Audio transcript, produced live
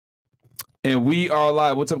And we are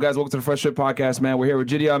live. What's up, guys? Welcome to the Fresh Fit Podcast, man. We're here with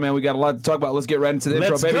Jidion, man. We got a lot to talk about. Let's get right into the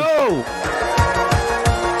intro, baby. Let's go!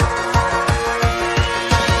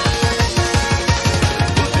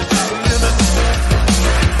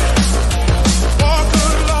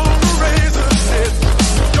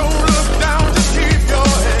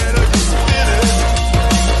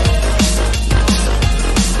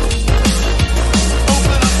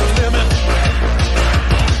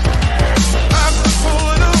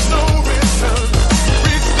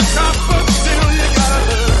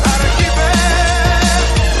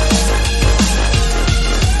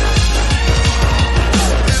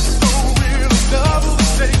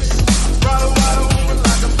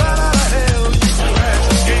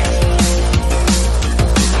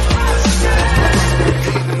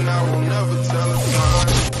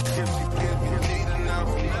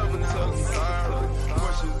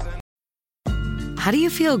 How do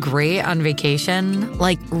you feel great on vacation?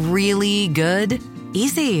 Like really good?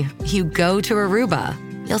 Easy. You go to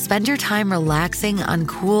Aruba. You'll spend your time relaxing on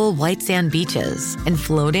cool white sand beaches and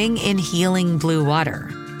floating in healing blue water.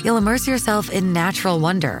 You'll immerse yourself in natural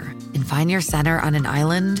wonder and find your center on an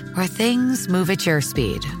island where things move at your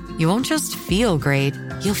speed. You won't just feel great,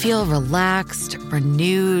 you'll feel relaxed,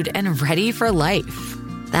 renewed, and ready for life.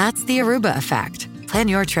 That's the Aruba effect. Plan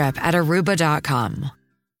your trip at Aruba.com.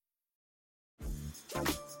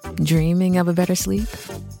 Dreaming of a better sleep?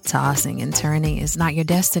 Tossing and turning is not your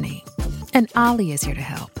destiny. And Ollie is here to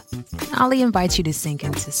help. Ollie invites you to sink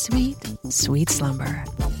into sweet, sweet slumber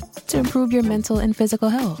to improve your mental and physical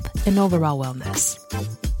health and overall wellness.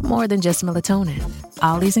 More than just melatonin,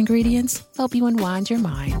 Ollie's ingredients help you unwind your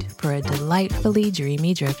mind for a delightfully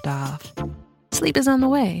dreamy drift off. Sleep is on the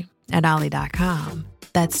way at Ollie.com.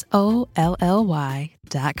 That's OLLY.com.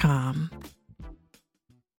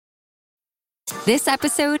 This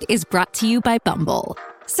episode is brought to you by Bumble.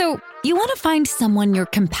 So, you want to find someone you're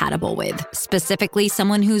compatible with, specifically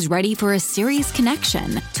someone who's ready for a serious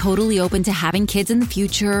connection, totally open to having kids in the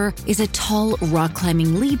future, is a tall,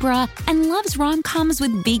 rock-climbing Libra, and loves rom-coms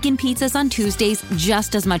with vegan pizzas on Tuesdays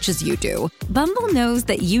just as much as you do. Bumble knows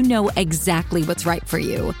that you know exactly what's right for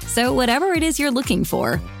you. So whatever it is you're looking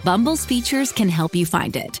for, Bumble's features can help you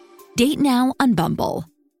find it. Date now on Bumble.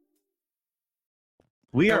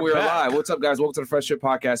 We are live. What's up, guys? Welcome to the Fresh Fit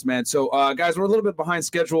Podcast, man. So, guys, we're a little bit behind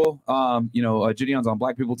schedule. Jidion's on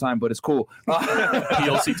Black people time, but it's cool.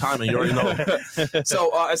 POC timing, you already know.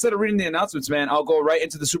 So, instead of reading the announcements, man, I'll go right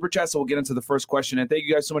into the super chat. So we'll get into the first question. And thank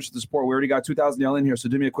you guys so much for the support. We already got 2,000 y'all in here. So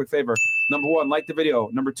do me a quick favor. Number 1, like the video.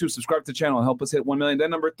 Number 2, subscribe to the channel and help us hit 1 million. Then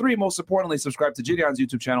number 3, most importantly, subscribe to Jidion's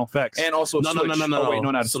YouTube channel. Facts. And also No,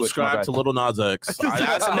 not subscribe to Little Nas X. I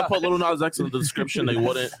asked them to put Little Nas X in the description. They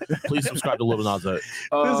wouldn't. Please subscribe to Little Nas X.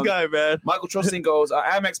 This guy, man. Michael Trusting goes,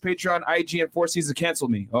 Amex, Patreon, IG, and Four Seasons canceled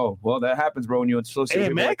me. Oh, well, that happens, bro, when you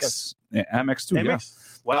associate with Amex? Like Amex too, Amex?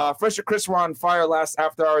 Yeah. Wow. Fresh and Chris were on fire last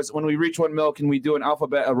after hours. When we reach 1 mil, can we do an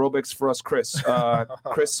alphabet aerobics for us, Chris?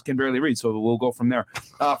 Chris can barely read, so we'll go from there.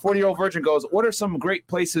 40-year-old virgin goes, what are some great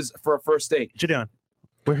places for a first date? Jidion,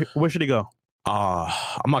 where should he go?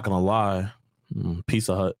 I'm not going to lie.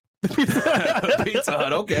 Pizza Hut. Pizza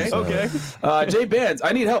Hut, okay. Jay Bands,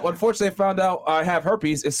 I need help. Unfortunately, I found out I have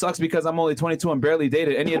herpes. It sucks because I'm only 22 and barely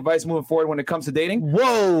dated. Any advice moving forward when it comes to dating?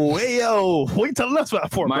 Whoa, hey, yo. What are you telling us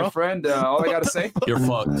that for, My friend, all I got to say? You're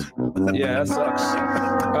fucked. Yeah, that sucks.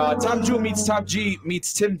 Tom Jew meets Top G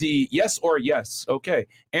meets Tim D. Yes or yes? Okay.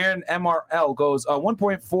 Aaron MRL goes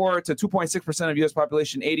 1.4 to 2.6% of U.S.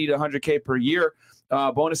 population, 80 to 100K per year.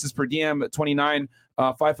 Bonuses per diem, 29.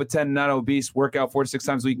 5'10", not obese, workout 4 to 6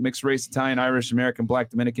 times a week, mixed race, Italian, Irish, American, Black,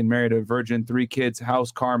 Dominican, married, a virgin, 3 kids,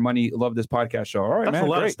 house, car, money. Love this podcast show. All right, that's man. A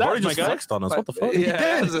lot great. Of stats, just flexed on us. What the fuck? Yeah,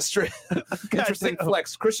 that was a straight interesting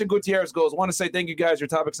flex. Christian Gutierrez goes, want to say thank you guys. Your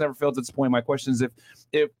topics never fail to disappoint. My question is,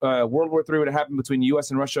 if World War III would have happened between the U.S.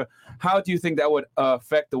 and Russia, how do you think that would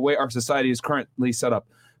affect the way our society is currently set up?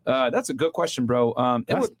 That's a good question, bro.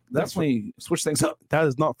 It would definitely switch things up. That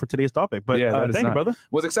is not for today's topic, but yeah, thank you, brother.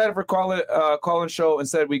 Was excited for call-in show.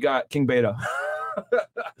 Instead, we got King Beta.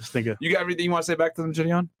 Just think you got everything you want to say back to them,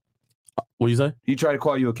 Jidion? What you say? He tried to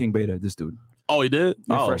call you a King Beta, this dude. Oh, he did?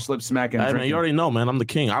 Fresh lip smacking. Hey, man, you already know, man. I'm the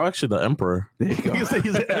king. I'm actually the emperor. There you go. He's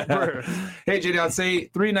the emperor. Hey, Jidion, say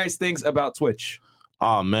 3 nice things about Twitch.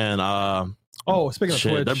 Oh, man. Speaking of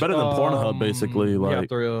Twitch, they're better than Pornhub, basically. Like,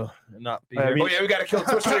 not be here. Oh yeah, we gotta kill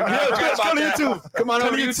Twitch. Come on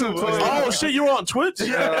over to YouTube. Oh shit, you were on Twitch? Get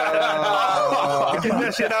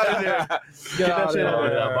that shit out of there. Get that shit out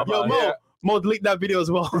of there. Yo, Mo, delete that video as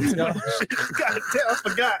well. God damn,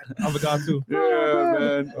 I forgot too. Yeah,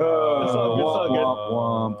 man.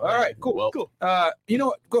 All right, cool. Cool. You know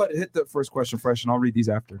what? Go ahead and hit the first question, Fresh, and I'll read these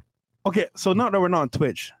after. Okay, so now that we're not on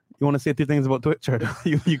Twitch, you want to say 3 things about Twitch, or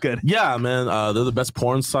you good? Yeah, man. They're the best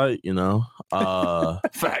porn site.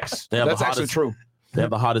 Facts. That's actually true. They have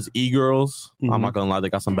the hottest e-girls. I'm not gonna lie, they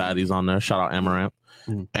got some baddies on there. Shout out Amaranth.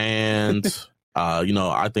 And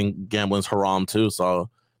I think gambling's haram too. So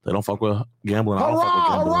they don't fuck with gambling. I don't fuck with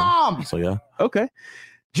gambling. Haram! So yeah. Okay.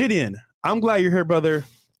 Jidion, I'm glad you're here, brother.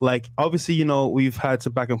 Like, obviously, we've had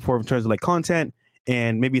some back and forth in terms of like content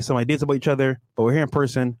and maybe some ideas about each other, but we're here in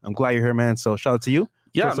person. I'm glad you're here, man. So shout out to you.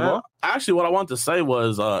 Yeah, man. Actually, what I wanted to say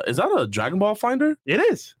was, is that a Dragon Ball finder? It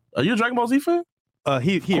is. Are you a Dragon Ball Z fan?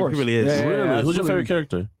 He really is. Yeah, really? Who's your favorite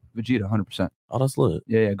character? Vegeta, 100%. Oh, that's lit.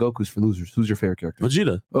 Yeah, Goku's for losers. Who's your favorite character?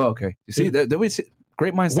 Vegeta. Oh, okay. You see,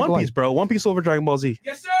 great minds think One Piece, bro. One Piece over Dragon Ball Z.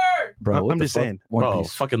 Yes, sir. Bro, I'm just saying. Bro,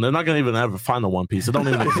 fucking, they're not gonna even ever find the One Piece. It don't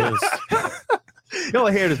even exist. Y'all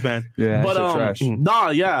hear this, man? Yeah, but trash. Nah,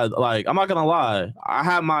 yeah. Like, I'm not gonna lie. I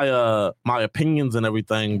have my my opinions and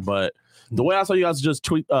everything, but the way I saw you guys just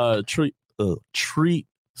treat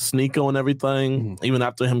Sneeko and everything, even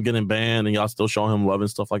after him getting banned, and y'all still showing him love and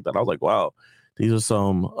stuff like that, I was like, wow, these are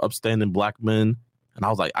some upstanding black men, and I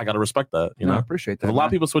was like, I gotta respect that. I appreciate that. A lot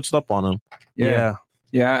of people switched up on him. Yeah.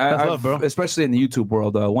 I love, bro. Especially in the YouTube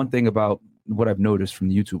world. One thing about what I've noticed from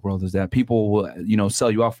the YouTube world is that people will,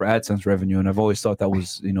 sell you out for AdSense revenue, and I've always thought that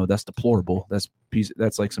was, that's deplorable. That's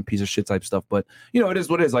like some piece of shit type stuff. But it is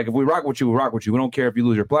what it is. Like, if we rock with you, we rock with you. We don't care if you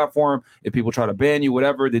lose your platform, if people try to ban you,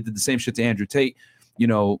 whatever. They did the same shit to Andrew Tate,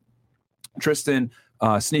 Tristan,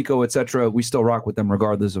 Sneeko, etc. We still rock with them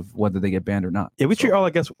regardless of whether they get banned or not. Yeah, we treat all, I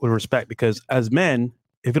guess, with respect, because as men,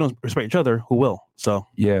 if we don't respect each other, who will? So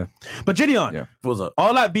yeah. But Jidion, what's up?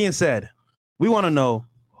 All that being said, we want to know,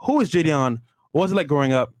 who is Jidion? What was it like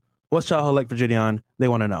growing up? What's childhood like for Jidion? They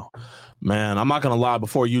want to know. Man, I'm not gonna lie.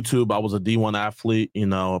 Before YouTube, I was a D1 athlete.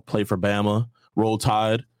 Played for Bama, Roll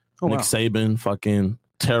Tide, Nick Saban, fucking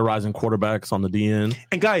terrorizing quarterbacks on the DN.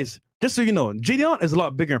 And guys, just so you know, Jidion is a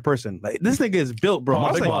lot bigger in person. Like, this nigga is built,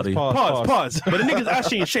 bro. Big body. Pause. But the nigga's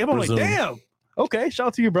actually in shape. I'm like, damn. Okay, shout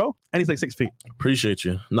out to you, bro. And he's like 6 feet. Appreciate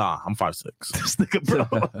you. Nah, I'm 5'6". This nigga, bro.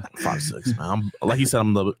 5'6", man. Like he said,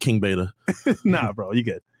 I'm the king beta. Nah, bro, you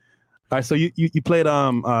good. All right, so you played as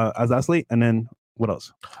an athlete, and then what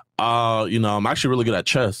else? I'm actually really good at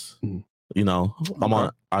chess.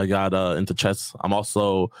 I got into chess. I'm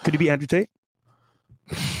also. Could you be Andrew Tate?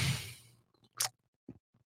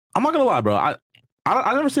 I'm not gonna lie, bro. I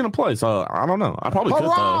never seen him play, so I don't know. I probably could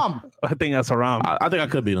though. I think that's haram. I think I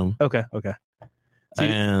could beat him. Okay.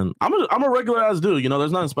 And I'm a regular ass dude.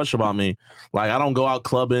 There's nothing special about me. Like, I don't go out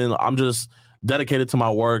clubbing. I'm just dedicated to my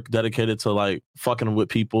work, dedicated to like fucking with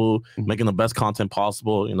people, making the best content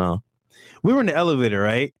possible. We were in the elevator,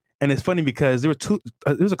 right? And it's funny because there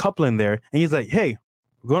was a couple in there, and he's like, "Hey,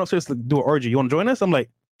 we're going upstairs to do an orgy. You want to join us?" I'm like,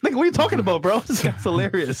 "Nigga, what are you talking about, bro? This guy's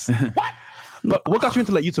hilarious." What? But what got you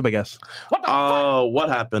into like YouTube, I guess? What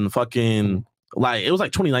happened? Fucking like, it was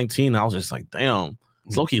like 2019. I was just like, damn.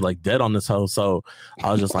 It's low-key like dead on this hoe. So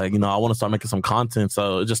I was just like, I want to start making some content.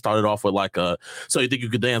 So it just started off with like So You Think You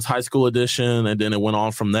Could Dance high school edition, and then it went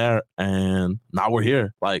on from there, and now we're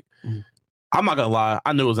here. Like, I'm not gonna lie,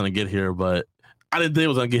 I knew it was gonna get here, but I didn't think it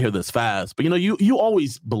was gonna get here this fast. But you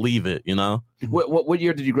always believe it, What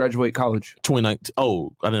year did you graduate college? 2019.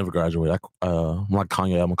 Oh, I didn't ever graduate. I'm like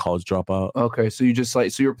Kanye, I'm a college dropout. Okay, so you just so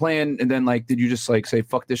you're playing, and then did you just say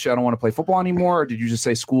fuck this shit, I don't want to play football anymore, or did you just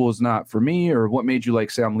say school is not for me, or what made you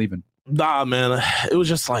say I'm leaving? Nah, man, it was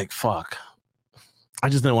just like fuck. I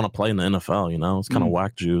just didn't want to play in the NFL. It's kind of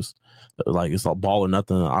whack juice. Like, it's all ball or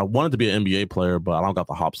nothing. I wanted to be an NBA player, but I don't got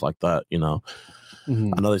the hops like that.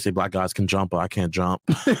 I know they say black guys can jump, but I can't jump.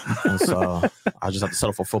 And so I just have to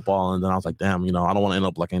settle for football. And then I was like, damn, I don't want to end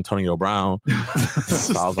up like Antonio Brown.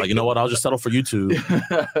 So I was like, you know what? I'll just settle for YouTube.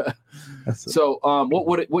 So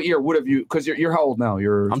what year would have you, because you're how old now?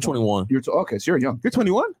 I'm 21. Okay, so you're young. You're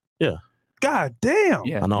 21? Yeah. God damn.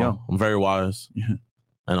 Yeah, I know. Young. I'm very wise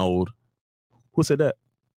and old. Who said that?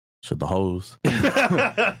 Shit, the hoes.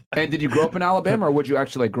 And did you grow up in Alabama, or would you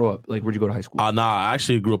actually grow up? Like, where'd you go to high school? Nah, I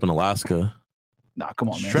actually grew up in Alaska. Nah, come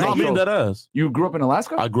on, man. No, I mean that ass. You grew up in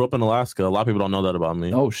Alaska? I grew up in Alaska. A lot of people don't know that about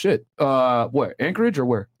me. Oh shit. What? Anchorage or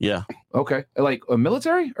where? Yeah. Okay. Like a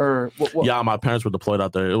military or what? Yeah, my parents were deployed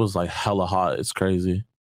out there. It was like hella hot. It's crazy.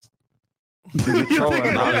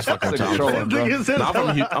 Trolling, I'm just fucking trolling, bro.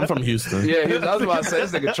 I'm from Houston. Yeah, I was about to say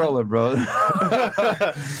this nigga trolling, bro.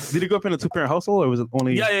 Did you grow up in a 2-parent household, or was it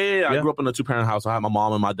only? Yeah. I grew up in a 2-parent house. I had my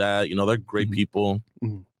mom and my dad. They're great people.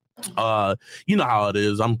 You know how it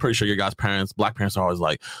is. I'm pretty sure your guys' parents, black parents, are always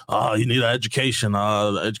like, "Oh, you need an education.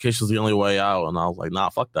 Education's the only way out." And I was like, "Nah,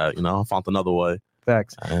 fuck that. I found another way."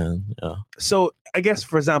 Facts. And yeah. So I guess,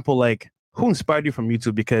 for example, like who inspired you from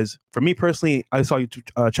YouTube? Because for me personally, I saw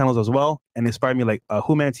YouTube channels as well, and inspired me like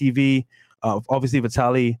Who Man TV, obviously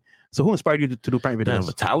Vitaly. So who inspired you to do prank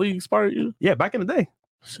videos? Damn, Vitaly inspired you? Yeah, back in the day.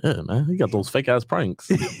 Shit, man, you got those fake ass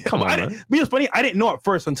pranks. Come on, man. But it's funny, I didn't know at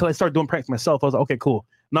first until I started doing pranks myself. I was like, okay, cool.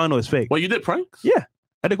 Now I know it's fake. Well, you did pranks? Yeah,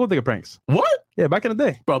 I did Gold Digger pranks. What? Yeah, back in the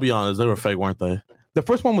day. Bro, be honest, they were fake, weren't they? The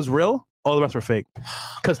first one was real. All the rest were fake.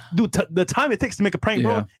 Because, dude, the time it takes to make a prank,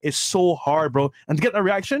 bro, is so hard, bro. And to get that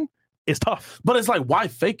reaction, it's tough. But it's like, why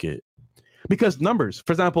fake it? Because numbers.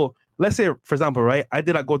 For example, let's say, right, I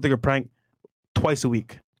did a Gold Digger prank twice a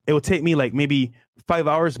week. It would take me like maybe 5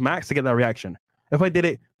 hours max to get that reaction. If I did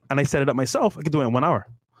it and I set it up myself, I could do it in 1 hour.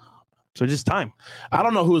 So just time. I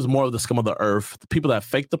don't know who is more of the scum of the earth, the people that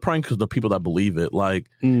fake the prank or the people that believe it. Like,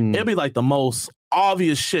 it'd be like the most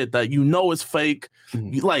obvious shit that you know is fake.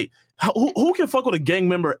 Like, who can fuck with a gang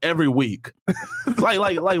member every week?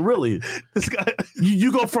 like really? This guy.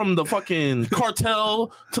 You go from the fucking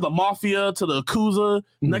cartel to the mafia to the Yakuza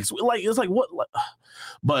next week. Like, it's like, what? Like,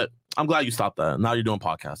 but I'm glad you stopped that. Now you're doing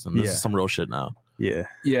podcasting. This is some real shit now. Yeah.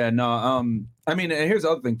 Yeah. No. I mean, and here's the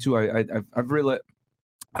other thing too.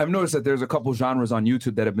 I've noticed that there's a couple genres on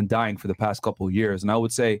YouTube that have been dying for the past couple of years, and I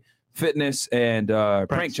would say fitness and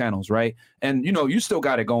prank channels, right? And you still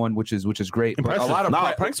got it going, which is great. But a lot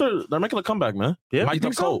of pranks they're making a comeback, man. Yeah, Mic'd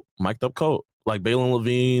up coat. Like Balin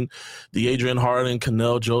Levine, the Adrian Harding,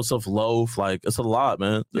 Canel Joseph, Loaf. Like, it's a lot,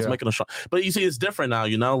 man. It's making a shot. But you see, it's different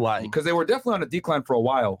now, like, because they were definitely on a decline for a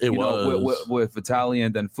while. It was with Vitaly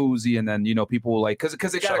and then Fuzi, and then people like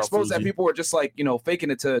because they got exposed that people were just like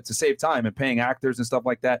faking it to save time and paying actors and stuff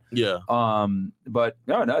like that. Yeah. But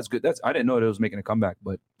no, that's good. I didn't know it was making a comeback.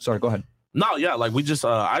 But sorry, go ahead. No, yeah, like we just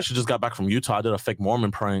I actually just got back from Utah. I did a fake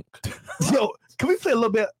Mormon prank. Yo, can we play a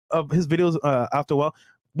little bit of his videos after a while?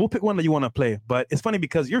 We'll pick one that you want to play, but it's funny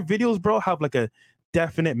because your videos, bro, have like a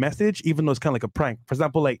definite message, even though it's kind of like a prank. For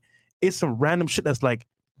example, like it's some random shit that's like,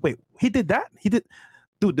 wait, he did that? He did,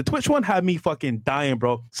 dude. The Twitch one had me fucking dying,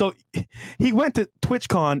 bro. So he went to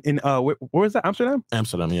TwitchCon in where is that? Amsterdam.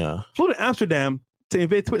 Amsterdam, yeah. Flew to Amsterdam to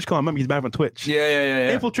invade TwitchCon. Remember, he's back from Twitch.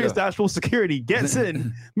 Yeah. Infiltrates the actual security, gets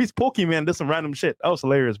in, meets Pokemon, does some random shit. That was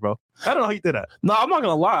hilarious, bro. I don't know how you did that. No, I'm not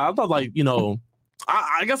gonna lie. I thought like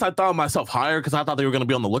I guess I thought myself higher because I thought they were going to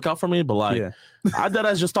be on the lookout for me. But like, I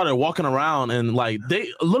just started walking around and like they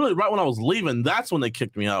literally right when I was leaving, that's when they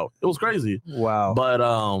kicked me out. It was crazy. Wow. But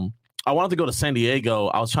I wanted to go to San Diego.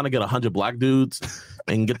 I was trying to get 100 black dudes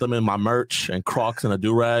and get them in my merch and Crocs and a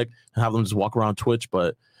do-rag and have them just walk around Twitch.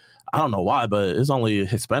 But I don't know why, but it's only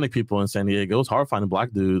Hispanic people in San Diego. It was hard finding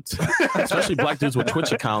black dudes, especially black dudes with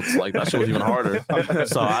Twitch accounts. Like, that shit was even harder.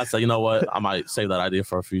 So I said, you know what? I might save that idea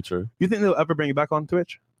for a future. You think they'll ever bring you back on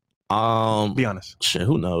Twitch? Be honest. Shit,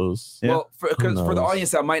 who knows? Yeah. Well, for the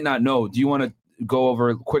audience that might not know, do you want to go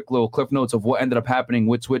over quick little cliff notes of what ended up happening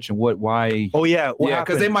with Twitch and why? Oh, yeah.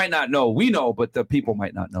 Because they might not know. We know, but the people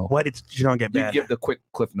might not know. Why did Jidion get banned? You give the quick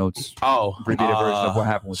cliff notes. Abbreviated version of what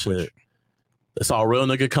happened with Twitch. They saw a real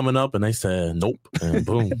nigga coming up and they said, nope. And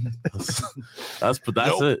boom. that's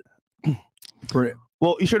nope. It.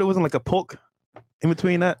 Well, you sure there wasn't like a poke in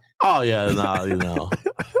between that? Oh, yeah. Nah,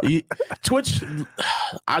 Twitch,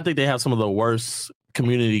 I think they have some of the worst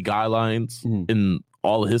community guidelines in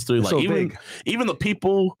all of history. Like, so even the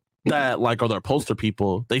people that like are their poster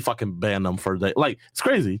people, they fucking ban them for that. Like, it's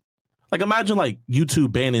crazy. Like, imagine like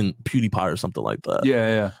YouTube banning PewDiePie or something like that.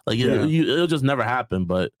 Yeah. Like it'll just never happen.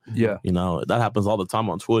 But that happens all the time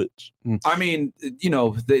on Twitch. I mean,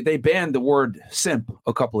 they banned the word simp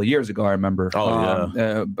a couple of years ago. I remember.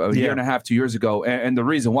 A year and a half, 2 years ago. And the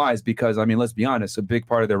reason why is because, I mean, let's be honest, a big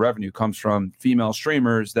part of their revenue comes from female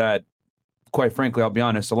streamers that, quite frankly, I'll be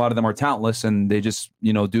honest, a lot of them are talentless and they just,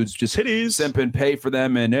 dudes just simp and pay for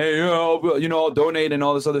them and hey, donate and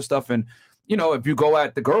all this other stuff. And if you go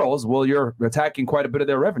at the girls, well, you're attacking quite a bit of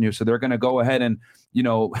their revenue. So they're going to go ahead and,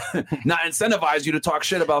 not incentivize you to talk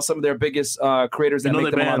shit about some of their biggest creators that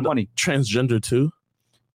make them a lot of money. Transgender too.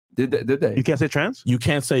 Did they? You can't say trans? You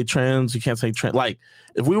can't say trans. You can't say trans. Like,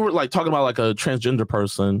 if we were like talking about like a transgender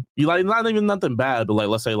person, you like not even nothing bad, but like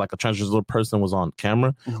let's say like a transgender person was on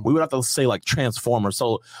camera, we would have to say like transformer.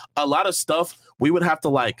 So a lot of stuff we would have to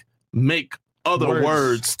like make other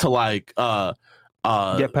words to like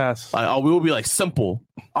get past. Like, we will be like simple.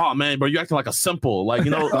 Oh man, bro, you acting like a simple. Like,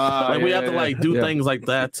 like we have to like do things like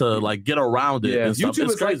that to like get around it. Yeah, and stuff. YouTube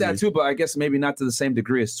is like that too, but I guess maybe not to the same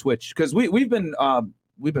degree as Twitch because we've been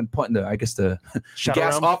putting the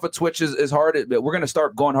gas off of Twitch is hard. We're gonna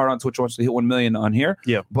start going hard on Twitch once we hit 1 million on here.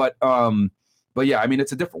 Yeah, but yeah, I mean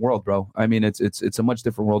it's a different world, bro. I mean it's a much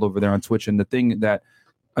different world over there on Twitch. And the thing that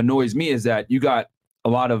annoys me is that you got a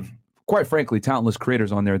lot of quite frankly, talentless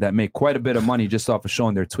creators on there that make quite a bit of money just off of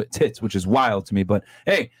showing their tits, which is wild to me. But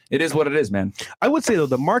hey, it is what it is, man. I would say though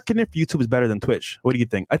the marketing for YouTube is better than Twitch. What do you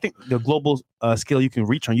think? I think the global scale you can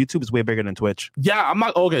reach on YouTube is way bigger than Twitch. Yeah, I'm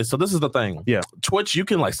not okay. So this is the thing. Yeah, Twitch, you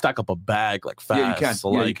can like stack up a bag like fast. Yeah, you can.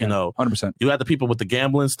 So Yeah, like you can. 100%. You had the people with the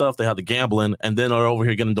gambling stuff. They had the gambling, and then they're over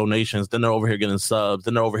here getting donations. Then they're over here getting subs.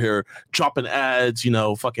 Then they're over here dropping ads.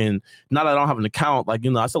 Fucking. Now that I don't have an account, like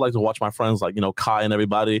I still like to watch my friends like Kai and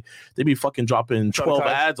everybody. They be fucking dropping 12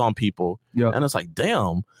 ads on people. Yeah, and it's like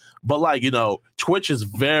damn. But like Twitch is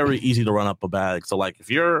very easy to run up a bag. So like if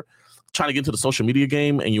you're trying to get into the social media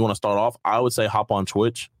game and you want to start off, I would say hop on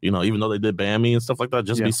Twitch. Even though they did ban me and stuff like that,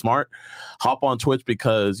 just be smart. Hop on Twitch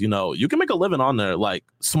because you can make a living on there, like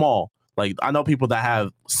small. Like I know people that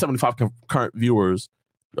have 75 concurrent viewers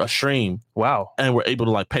a stream. Wow. And we're able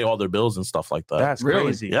to like pay all their bills and stuff like that. That's really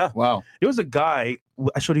crazy. Yeah. Wow. There was a guy,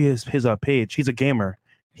 I showed you his page. He's a gamer.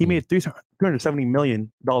 He made $370 million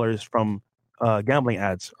from gambling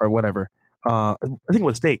ads or whatever. I think it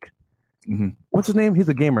was Stake. Mm-hmm. What's his name? He's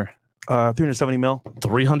a gamer. 370 mil.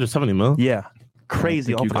 370 mil? Yeah.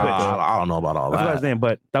 Crazy. I don't know about all I forgot that. his name,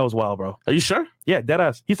 but that was wild, bro. Are you sure? Yeah,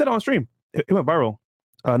 deadass. He said it on stream. It went viral.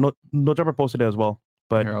 No Jumper posted it as well.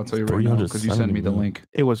 But here, I'll tell you right now because you sent me the link.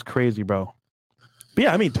 It was crazy, bro. But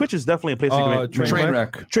yeah, I mean, Twitch is definitely a place you can make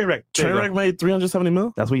Trainwreck. Trainwreck made 370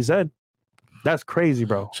 mil? That's what he said. That's crazy,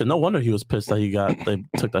 bro. Shit, no wonder he was pissed that they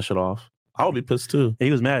took that shit off. I would be pissed too.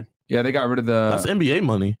 He was mad. Yeah, they got rid of the. That's NBA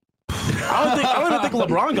money. I don't even think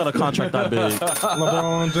LeBron got a contract that big.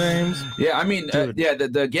 LeBron James. Yeah, I mean,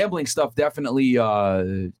 the gambling stuff definitely. Shout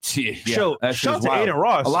to Aiden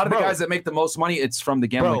Ross. A lot of the guys that make the most money, it's from the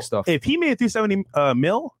gambling stuff. If he made 370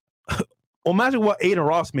 mil, imagine what Aiden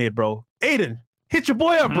Ross made, bro. Aiden, hit your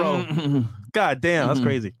boy up, bro. God damn, that's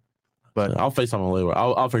crazy. But I'll FaceTime him later.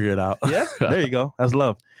 I'll figure it out. Yeah, there you go. That's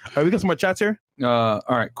love. All right, we got some more chats here. All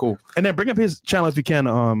right, cool. And then bring up his channel if you can.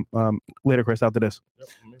 Later, Chris. After this.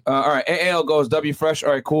 All right, AAL goes W Fresh. All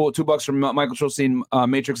right, cool. $2 from Michael Schulstein.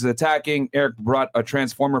 Matrix is attacking. Eric brought a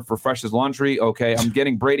transformer for Fresh's laundry. Okay, I'm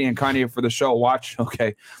getting Brady and Kanye for the show. Watch.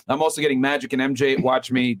 Okay, I'm also getting Magic and MJ.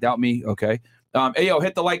 Watch me, doubt me. Okay. Ayo,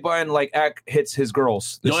 hit the like button like Ack hits his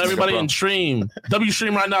girls. Yo, everybody in stream. W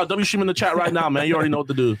stream right now. W stream in the chat right now, man. You already know what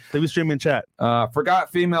to do. W stream in chat.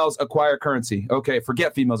 Forgot females acquire currency. Okay,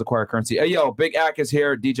 forget females acquire currency. Ayo, Big Ack is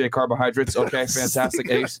here. DJ Carbohydrates. Okay, fantastic.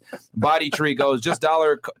 Ace. Body Tree goes just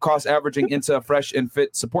dollar cost averaging into Fresh and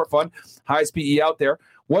Fit support fund. Highest PE out there.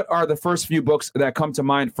 What are the first few books that come to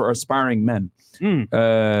mind for aspiring men? Think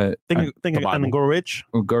and Go Rich.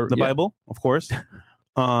 The Bible, of course.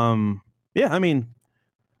 Yeah, I mean,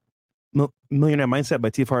 Millionaire Mindset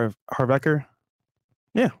by T. Harvecker.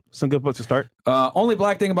 Yeah, some good books to start. Only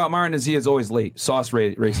black thing about Myron is he is always late. Sauce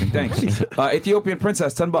racing. Thanks. Ethiopian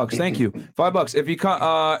Princess, $10. Thank you.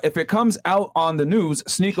 $5. If it comes out on the news,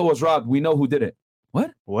 Sneeko was robbed. We know who did it.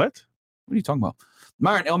 What? What are you talking about?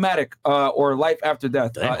 Myron, Illmatic or Life After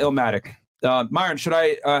Death. Illmatic. Myron, should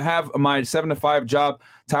I have my 7 to 5 job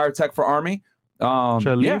tire tech for Army?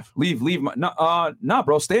 Leave. Nah,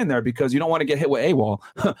 bro, stay in there because you don't want to get hit with AWOL.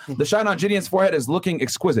 The shine on Jidion's forehead is looking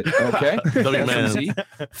exquisite. Okay,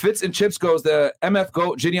 Fits and Chips goes the MF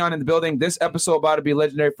Goat Jidion in the building. This episode about to be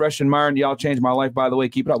legendary. Fresh and Myron, y'all changed my life. By the way,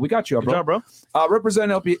 keep it up. We got you up, bro. Good job, bro.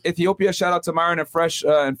 Representing Ethiopia. Shout out to Myron and Fresh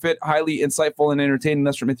and Fit. Highly insightful and entertaining.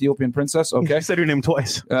 That's from Ethiopian Princess. Okay, you said your name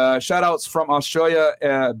twice. Shout outs from Australia.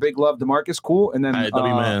 Big love, DeMarcus. Cool, and then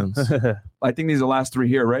I think these are the last 3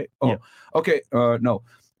 here, right? Oh, yeah. Okay. No.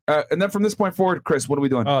 And then from this point forward, Chris, what are we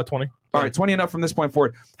doing? 20. All right, 20 enough from this point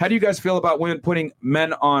forward. How do you guys feel about women putting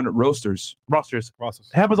men on rosters? Rosters.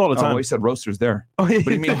 It happens all the time. Oh, he said roasters there. Oh, yeah. What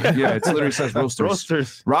do you mean? Yeah, it literally says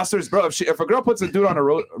roasters. Rosters, bro. If a girl puts a dude on a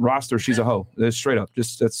roster, she's a hoe. It's straight up.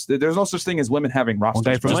 There's no such thing as women having rosters.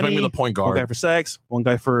 One guy for just money, make me the point guard. One guy for sex, one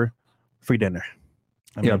guy for free dinner.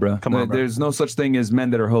 Yeah, bro. Come on, bro. There's no such thing as men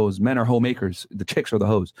that are hoes. Men are homemakers. The chicks are the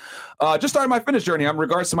hoes. Just started my fitness journey. In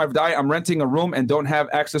regards to my diet, I'm renting a room and don't have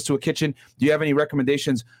access to a kitchen. Do you have any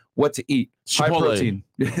recommendations what to eat? Chipotle. High protein.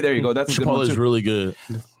 There you go. That's Chipotle is really good.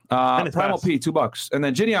 Primal P, $2. And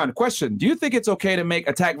then Jidion, question. Do you think it's okay to make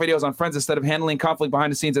attack videos on friends instead of handling conflict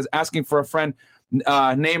behind the scenes as asking for a friend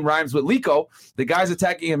name rhymes with Lico? The guys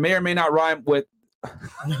attacking him may or may not rhyme with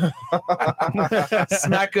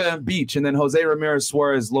Smacka and Beach, and then Jose Ramirez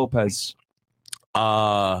Suarez Lopez.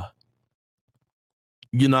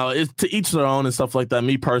 It's to each their own and stuff like that.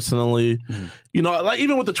 Me personally, like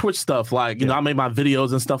even with the Twitch stuff, like I made my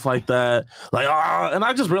videos and stuff like that. Like, and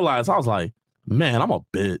I just realized I was like, man, I'm a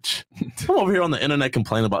bitch. I'm over here on the internet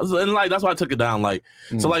complaining about this. And like that's why I took it down. Like,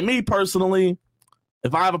 so like me personally,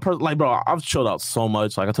 if I have a person like, bro, I've chilled out so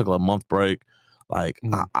much. Like I took a month break. Like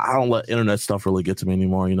I don't let internet stuff really get to me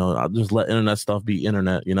anymore. You know, I just let internet stuff be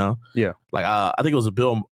internet. You know. Yeah. Like I think it was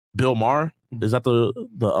Bill Maher. Is that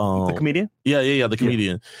the comedian? Yeah, the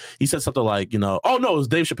comedian. He said something like, you know, oh no, it was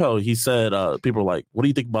Dave Chappelle. He said, people are like, what do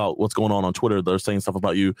you think about what's going on Twitter? They're saying stuff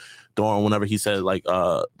about you during whenever he said like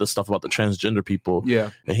the stuff about the transgender people. Yeah.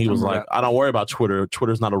 And he was like, I don't worry about Twitter.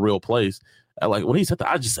 Twitter's not a real place. And like when he said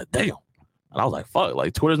that, I just said, damn. And I was like, fuck,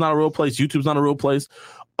 like Twitter's not a real place. YouTube's not a real place.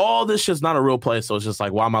 All this shit's not a real place. So it's just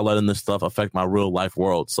like, why am I letting this stuff affect my real life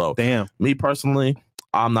world? So damn, me personally,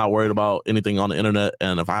 I'm not worried about anything on the internet,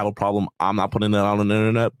 and if I have a problem, I'm not putting it out on the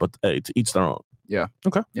internet. But hey, to each their own. Yeah.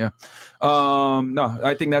 Okay. Yeah. No,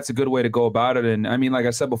 I think that's a good way to go about it. And I mean, like I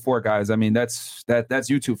said before, guys, I mean that's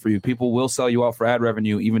YouTube for you. People will sell you out for ad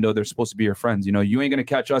revenue, even though they're supposed to be your friends. You know, you ain't gonna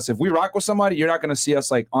catch us if we rock with somebody. You're not gonna see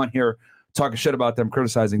us like on here talking shit about them,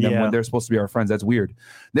 criticizing them when they're supposed to be our friends. That's weird.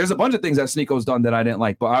 There's a bunch of things that Sneako's done that I didn't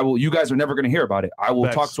like, but you guys are never gonna hear about it. I will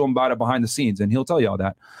talk to him about it behind the scenes, and he'll tell you all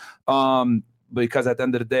that. Because at the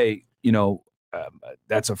end of the day, you know,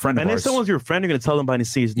 that's a friend of ours. And if someone's your friend, you're going to tell them behind the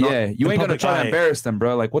scenes. Yeah, you ain't going to try to embarrass them,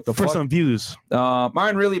 bro. Like, what the fuck? For some views.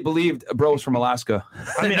 Mine really believed bros from Alaska.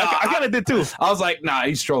 I mean, I kind of did too. I was like, nah,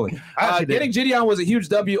 he's trolling. Getting Jidion was a huge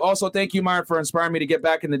W. Also, thank you, Myron, for inspiring me to get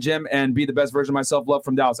back in the gym and be the best version of myself. Love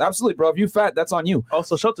from Dallas. Absolutely, bro. If you fat, that's on you.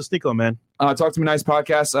 Also, shout out to Sneako, man. Talk to me nice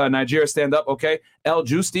podcast. Nigeria stand up. Okay. L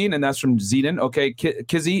Justine, and that's from Jidion. Okay.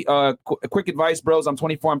 Kizzy, quick advice, bros. I'm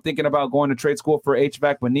 24. I'm thinking about going to trade school for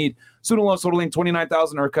HVAC, but need student loans totaling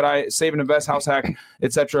 $29,000, or could I save and invest, house hack,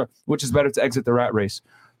 etc.? Which is better to exit the rat race?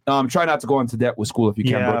 Try not to go into debt with school if you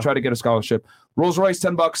can, bro. Try to get a scholarship. Rolls Royce,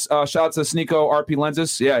 $10. Shout out to Sneako RP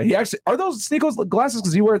lenses. Yeah, he actually are those Sneako's glasses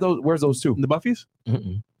because he wears those too. The Buffies?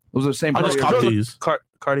 Mm-mm. Those are the same. I just caught these.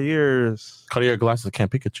 Cartier's. Cartier glasses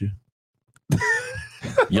can't Pikachu.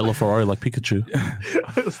 Yellow Ferrari like Pikachu.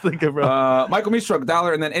 I was thinking, bro. Michael Mistruck,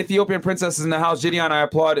 $1, and then Ethiopian Princess is in the house. Jidion, I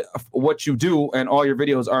applaud what you do, and all your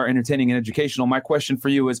videos are entertaining and educational. My question for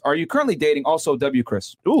you is: are you currently dating? Also, W.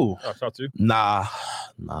 Chris. Ooh, nah.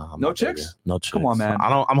 No chicks. No chicks. Come on, man.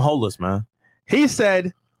 I'm holeless, man. He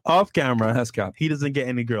said off camera, that's cap. He doesn't get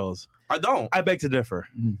any girls. I don't. I beg to differ.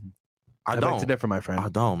 Mm-hmm. I beg to differ, my friend. I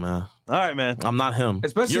don't, man. All right, man. I'm not him.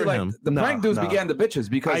 Especially You're like him. the prank dudes began the bitches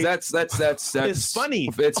because that's it's funny.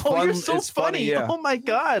 It's fun. You're so it's funny. Yeah. Oh my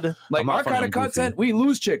god. Like our kind of content, we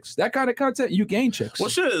lose chicks. That kind of content, you gain chicks. Well,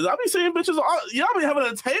 shit. I be seeing bitches. Y'all be having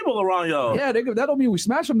a table around y'all. Yeah, that don't mean we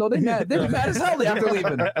smash them though. They mad. They're mad as hell after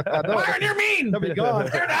leaving. Myron, you're mean. They'll be gone.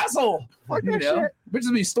 You're an asshole. Fuck that shit.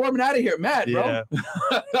 Bitches be storming out of here, mad, bro.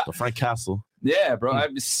 The Frank Castle. Yeah, bro.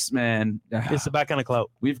 I'm just, man. It's the back kind of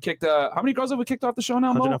clout. We've kicked. How many girls have we kicked off the show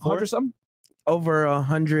now, Mo? 100 something? Over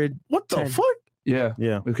 100. What the fuck?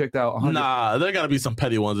 Yeah. We've kicked out 100. Nah, there gotta be some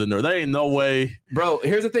petty ones in there. There ain't no way. Bro,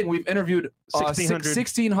 here's the thing. We've interviewed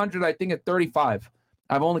 1,600, I think, at 35.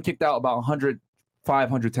 I've only kicked out about 105,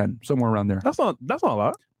 110, somewhere around there. That's not a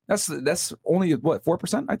lot. That's only, what,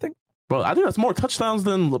 4%, I think? Bro, I think that's more touchdowns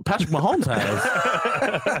than Patrick Mahomes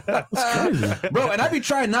has. That's crazy. Bro, and I be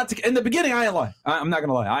trying not to. In the beginning, I ain't lie. I'm not going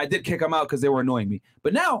to lie. I did kick them out because they were annoying me.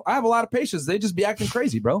 But now I have a lot of patience. They just be acting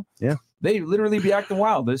crazy, bro. Yeah. They literally be acting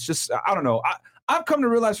wild. It's just, I don't know. I've come to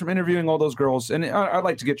realize from interviewing all those girls, and I'd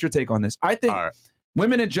like to get your take on this. I think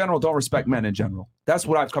women in general don't respect men in general. That's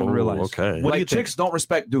what I've come to realize. Okay. Like chicks don't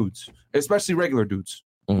respect dudes, especially regular dudes.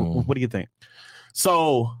 What do you think?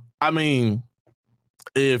 So, I mean,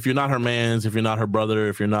 if you're not her man's, if you're not her brother,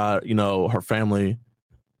 if you're not, her family,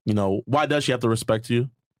 why does she have to respect you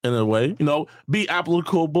in a way? Be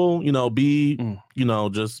applicable,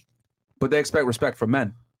 just. But they expect respect from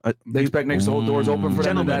men. They expect niggas to hold doors open for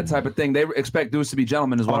them and that type of thing. They expect dudes to be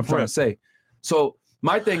gentlemen is what I'm trying to say. So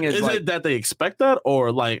my thing is it that they expect that,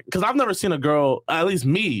 or like, because I've never seen a girl, at least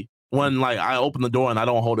me, when like I open the door and I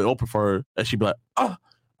don't hold it open for her, and she'd be like, "Oh,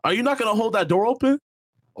 are you not gonna hold that door open?"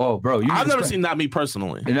 Oh, bro, I've never seen that me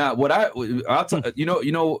personally. And I'll tell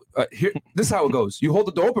here. This is how it goes. You hold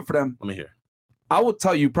the door open for them. Let me hear. I will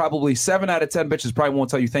tell you probably 7 out of 10 bitches probably won't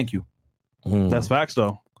tell you thank you. That's facts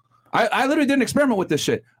though. I literally did an experiment with this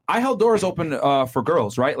shit. I held doors open for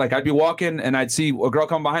girls, right? Like I'd be walking and I'd see a girl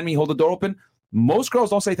come behind me, hold the door open. Most girls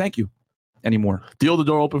don't say thank you anymore. Do you hold the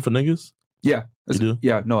door open for niggas? Yeah. You do?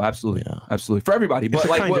 Yeah, no, absolutely. Yeah. Absolutely. For everybody. But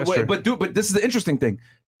like but this is the interesting thing.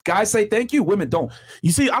 Guys say thank you, women don't.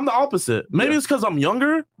 You see, I'm the opposite. Maybe it's because I'm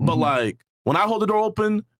younger, but like when I hold the door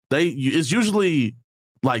open, it's usually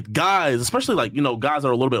like guys, especially like, guys that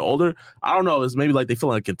are a little bit older. I don't know. It's maybe like they feel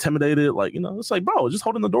like intimidated. Like, it's like, bro, just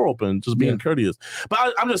holding the door open, just being courteous.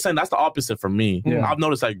 But I'm just saying that's the opposite for me. Yeah. I've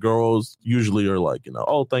noticed that girls usually are like,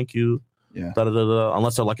 oh, thank you. Yeah.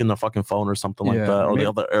 Unless they're like in their fucking phone or something like Yeah, that, or maybe- the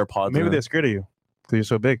other AirPods. Maybe in. they're scared of you because you're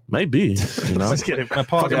so big. Maybe, you know. Just kidding.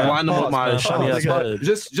 Fucking Yeah. line them with my Pause, shiny man. ass Pause. head.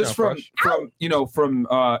 Just Yeah, from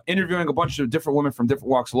interviewing a bunch of different women from different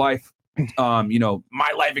walks of life,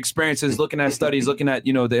 my life experiences, looking at studies, looking at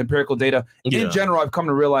the empirical data. Yeah. In general, I've come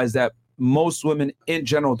to realize that most women in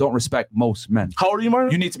general don't respect most men. How old are you,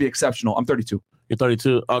 Martin? You need to be exceptional. I'm 32. You're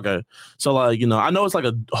 32. Okay, so like I know it's like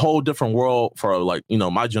a whole different world for like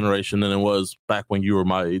my generation than it was back when you were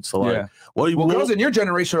my age. So like, Yeah. what do you? Well, what- girls in your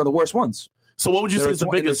generation are the worst ones. so what would you say is the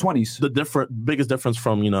biggest 20s? biggest difference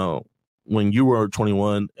from when you were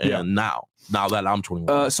 21 and Yeah. now that I'm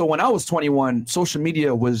 21? So when I was 21, social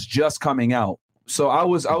media was just coming out. So I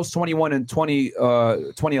was 21 in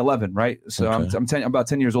 2011, right? So Okay. I'm about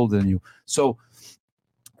 10 years older than you. So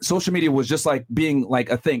social media was just like being like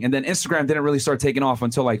a thing. And then Instagram didn't really start taking off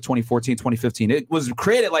until like 2014, 2015. It was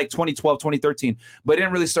created like 2012, 2013, but it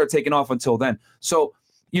didn't really start taking off until then. So,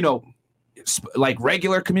 like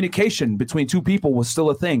regular communication between two people was still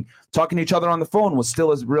a thing. Talking to each other on the phone was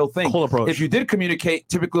still a real thing. Cool approach. If you did communicate,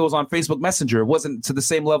 typically it was on Facebook Messenger. It wasn't to the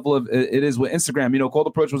same level of it is with Instagram. Cold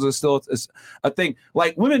approach was still a thing.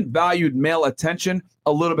 Like women valued male attention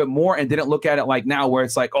a little bit more and didn't look at it like now where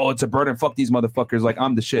it's like, oh, it's a burden. Fuck these motherfuckers. Like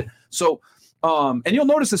I'm the shit. So, and you'll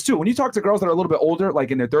notice this too. When you talk to girls that are a little bit older, like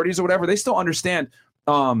in their 30s or whatever, they still understand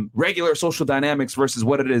regular social dynamics versus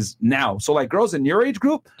what it is now. So like girls in your age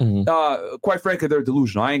group, quite frankly, they're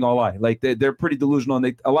delusional. I ain't gonna lie. Like they're pretty delusional,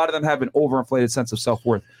 and a lot of them have an overinflated sense of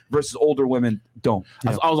self-worth versus older women don't.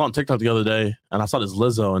 I was on TikTok the other day and I saw this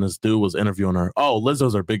Lizzo and this dude was interviewing her. Oh,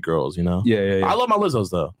 Lizzos are big girls, Yeah. I love my Lizzos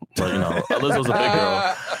though, but Lizzo's a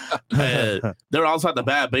big girl. And they were outside the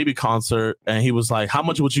Bad Baby concert, and he was like, "How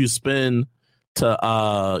much would you spend to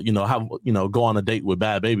go on a date with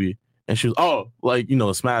Bad Baby?" And she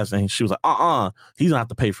was, smash. And she was like, he's gonna have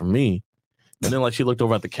to pay for me. And then like she looked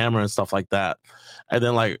over at the camera and stuff like that. And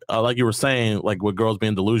then like you were saying, like with girls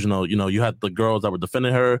being delusional, you had the girls that were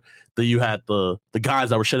defending her, then you had the guys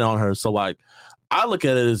that were shitting on her. So like I look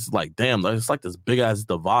at it as like, damn, it's like this big ass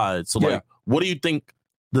divide. So like, what do you think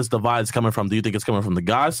this divide is coming from? Do you think it's coming from the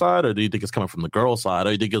guy side, or do you think it's coming from the girl side, or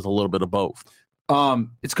do you think it's a little bit of both?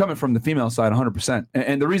 It's coming from the female side 100%.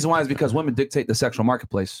 And the reason why is because women dictate the sexual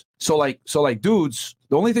marketplace. So like dudes,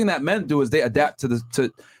 the only thing that men do is they adapt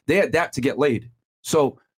to get laid.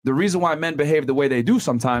 So the reason why men behave the way they do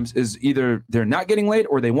sometimes is either they're not getting laid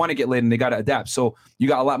or they want to get laid and they got to adapt. So you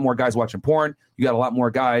got a lot more guys watching porn. You got a lot more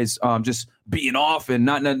guys just beating off and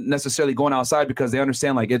not necessarily going outside because they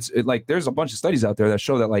understand like there's a bunch of studies out there that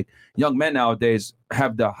show that like young men nowadays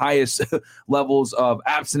have the highest levels of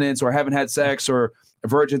abstinence or haven't had sex or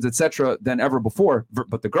virgins, etc. than ever before.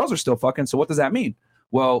 But the girls are still fucking. So what does that mean?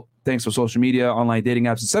 Well, thanks for social media, online dating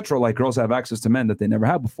apps, etc. Like girls have access to men that they never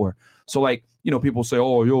had before. So like, people say,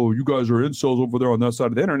 oh, yo, you guys are incels over there on that side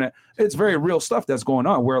of the internet. It's very real stuff that's going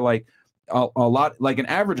on where like a lot, like an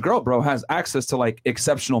average girl, bro, has access to like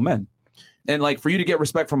exceptional men. And like for you to get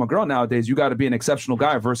respect from a girl nowadays, you got to be an exceptional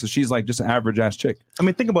guy versus she's like just an average ass chick. I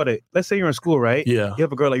mean, think about it. Let's say you're in school, right? Yeah. You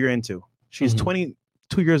have a girl that you're into. She's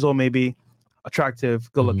 22 years old, maybe,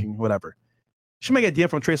 attractive, good looking, whatever. She may get DM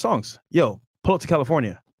from Trey Songz. Yo, pull up to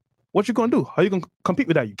California. What you gonna do? How you gonna compete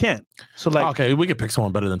with that? You can't. So like, okay, we could pick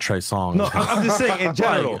someone better than Trey Songz. no, I'm just saying in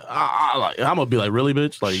general. I'm gonna be like, really,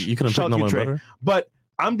 bitch? Like you couldn't pick Shout no out to one Trey. better. But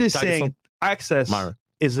I'm just Can I get saying some? access Myra,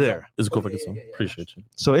 is there. is it cool if I get some? Appreciate you.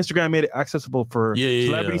 So Instagram made it accessible for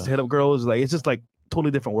celebrities to hit up girls. Like it's just like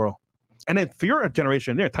totally different world. And then for your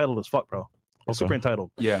generation, they're entitled as fuck, bro. They're super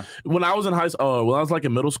entitled. Yeah. When I was in when I was like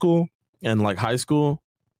in middle school and like high school,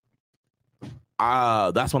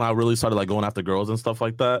 that's when I really started like going after girls and stuff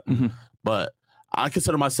like that. But I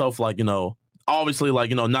consider myself like, obviously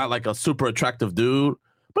like, not like a super attractive dude,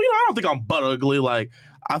 but I don't think I'm butt ugly. Like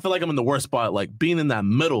I feel like I'm in the worst spot. Like being in that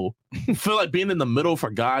middle, I feel like being in the middle for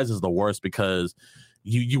guys is the worst because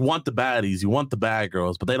you want the baddies, you want the bad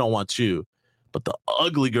girls, but they don't want you. But the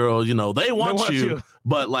ugly girls, they want you,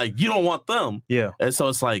 but like you don't want them. Yeah. And so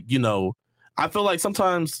it's like, I feel like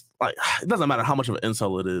sometimes like it doesn't matter how much of an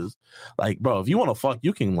insult it is. Like, bro, if you want to fuck,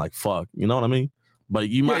 you can like fuck. You know what I mean? But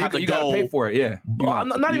you might have to you go. gotta pay for it. Yeah.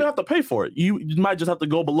 Not even have to pay for it. You might just have to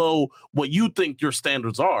go below what you think your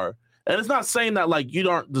standards are. And it's not saying that like you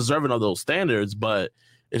aren't deserving of those standards, but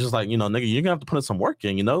it's just like, nigga, you're gonna have to put in some work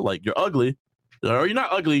in, like you're ugly. Or you're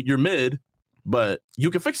not ugly, you're mid, but you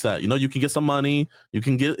can fix that. You can get some money, you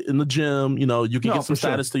can get in the gym, you can get some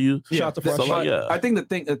status to you. Shout out to So, like, yeah. I think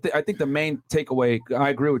the main takeaway, I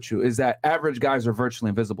agree with you, is that average guys are virtually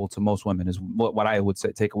invisible to most women. Is what I would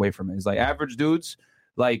say take away from it. Is like average dudes,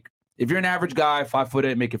 like if you're an average guy,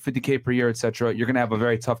 5'8", making $50K per year, etc., you're gonna have a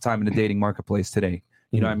very tough time in the dating marketplace today.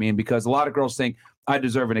 You know what I mean? Because a lot of girls think I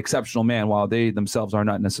deserve an exceptional man, while they themselves are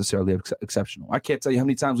not necessarily exceptional. I can't tell you how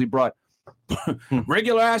many times we brought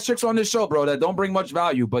regular ass chicks on this show, bro, that don't bring much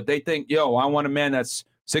value, but they think, yo, I want a man that's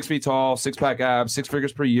 6 feet tall, 6-pack abs, 6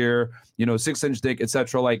 figures per year, 6-inch dick,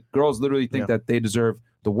 etc. Like girls literally think that they deserve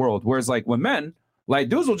the world. Whereas like when men, like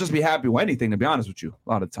dudes will just be happy with anything, to be honest with you, a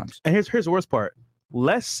lot of times. And here's the worst part.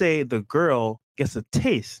 Let's say the girl gets a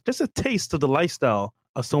taste, just a taste of the lifestyle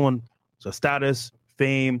of someone, so status,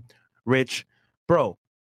 fame, rich. Bro,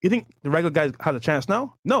 you think the regular guy has a chance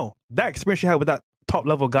now? No. That experience she had with that top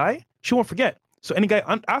level guy, she won't forget. So any guy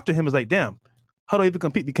after him is like, damn, how do I even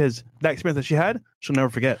compete? Because that experience that she had, she'll never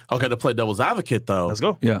forget. Okay, to play devil's advocate though. Let's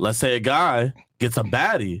go. Yeah. Let's say a guy gets a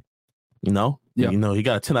baddie, he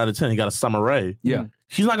got a 10 out of 10, he got a Summer Rae. Yeah.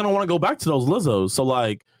 He's not gonna want to go back to those Lizzos. So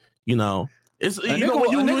like, it's when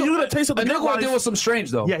you get a taste of the nigga will deal with some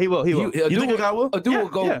strange though. Yeah, he will. You think a guy will? A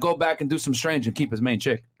dude will go back and do some strange and keep his main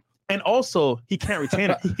chick. And also, he can't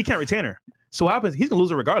retain her. He can't retain her. So what happens? He's gonna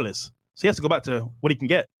lose her regardless. So he has to go back to what he can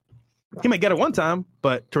get. He might get her one time,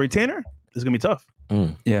 but to retain her, it's gonna be tough.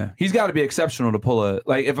 Yeah, he's got to be exceptional to pull a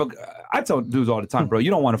like. I tell dudes all the time, bro, you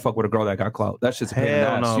don't want to fuck with a girl that got clout. That shit's a pain in the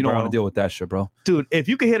ass. no, You don't bro. want to deal with that shit, bro. Dude, if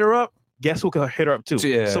you can hit her up, guess who can hit her up too?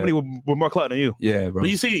 Yeah. Somebody with more clout than you. Yeah, bro. But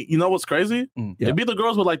you see, you know what's crazy? Yeah. They be the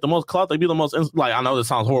girls with like the most clout. They be the most like. I know this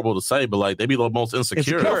sounds horrible to say, but like they be the most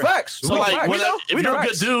insecure. No facts. So No like, facts. if you're a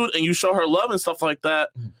good dude and you show her love and stuff like that,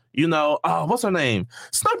 what's her name?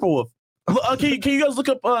 Sniper Wolf. Can you guys look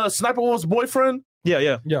up Sniper Wolf's boyfriend?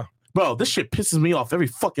 Yeah. Bro, this shit pisses me off every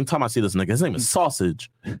fucking time I see this nigga. His name is Sausage.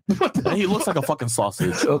 And he looks like a fucking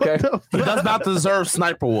sausage. Okay. He does not deserve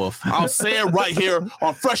Sniper Wolf. I'll say it right here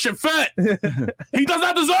on Fresh and Fit. He does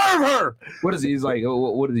not deserve her. What is he? He's like,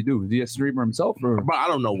 what does he do? Is he a streamer himself? Or? Bro, I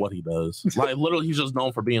don't know what he does. Like, literally, he's just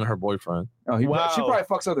known for being her boyfriend. Oh, she probably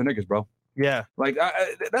fucks other niggas, bro. Yeah. Like,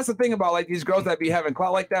 that's the thing about like these girls that be having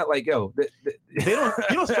clout like that. Like, yo, They don't.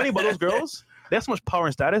 You know what's funny about those girls? They have so much power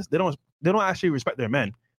and status. They don't actually respect their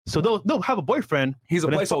men. So they'll have a boyfriend. He's a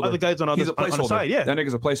but then placeholder. Other guys on He's a on placeholder. the side. Yeah. That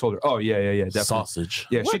nigga's a placeholder. Oh yeah, definitely. Sausage.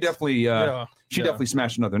 Yeah, she definitely. She Yeah. definitely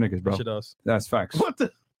smashing other niggas, bro. She does. That's facts. What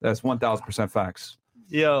the? That's 1,000% facts.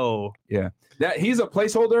 Yo. Yeah, that he's a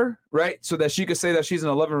placeholder, right? So that she could say that she's in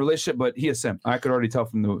a loving relationship, but he a simp. I could already tell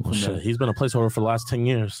from the. Oh, shit. He's been a placeholder for the last 10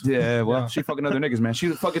 years. Yeah, well, she fucking other niggas, man. She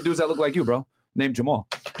fucking dudes that look like you, bro. Named Jamal.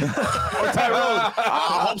 Or Tyrone.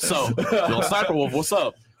 I hope so. Yo, Sniper Wolf, what's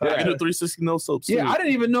up? Yeah. I can do 360 no soap. Yeah, I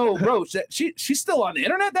didn't even know, bro. She's still on the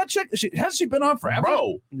internet. That chick, hasn't she been on forever?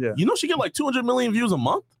 Bro, Yeah. you know she get like 200 million views a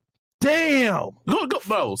month? Damn. Go,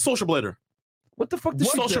 bro. Social Blader. What the fuck does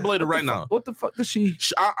she Social Blader right now. What the fuck does she?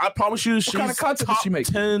 I promise you, she's kind of content does top she make?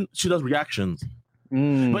 10. She does reactions.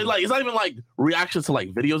 But like, it's not even like reactions to like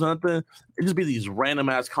videos or anything. It just be these random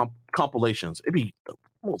ass compilations. It'd be the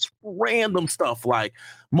most random stuff, like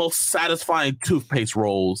most satisfying toothpaste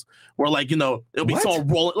rolls, where like it'll be someone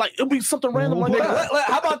rolling, like it'll be something random like that.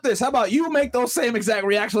 How about this? How about you make those same exact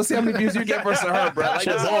reactions? Let's see how many views you get versus her, bro. Like,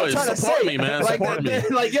 Shit, that's what I'm boys, trying to support say. me, man. Like, Support me.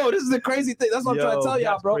 like, yo, this is the crazy thing. That's what I'm trying to tell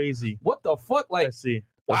y'all, that's bro. Crazy. What the fuck? Like, Let's see.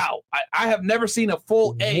 wow, I have never seen a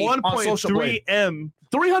full A on social media. 1.3 M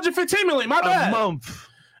 315 million. My a bad. month.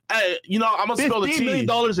 Hey, I'm gonna spill the $15 tea. million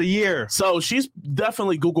a year. So she's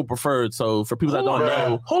definitely Google preferred. So for people that don't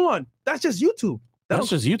know, Hold on. That's just YouTube. that's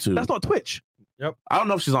just YouTube. That's not Twitch. I don't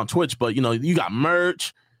know if she's on Twitch, but you got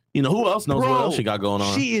merch. Who else knows what else she got going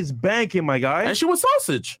on? She is banking, my guy. And she was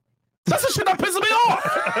Sausage. That's the shit that pisses me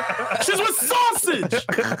off. She's with Sausage.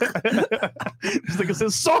 It's like it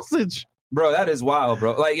says sausage. Bro, that is wild,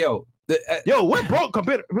 bro. Like, yo, Yo, what broke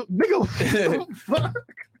compared nigga?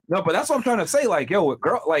 no, but that's what I'm trying to say. Like, yo,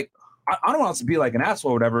 girl, like, I don't want to be like an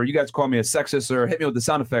asshole or whatever. You guys call me a sexist or hit me with the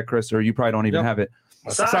sound effect, Chris, or you probably don't even have it.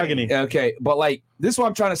 Sagani. Okay, but like, this is what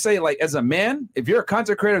I'm trying to say. Like, as a man, if you're a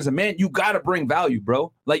content creator, as a man, you got to bring value,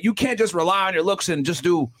 bro. Like, you can't just rely on your looks and just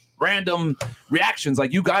do random reactions.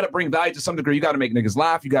 Like, you got to bring value to some degree. You got to make niggas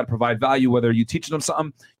laugh. You got to provide value, whether you teaching them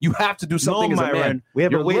something. You have to do something as a man. We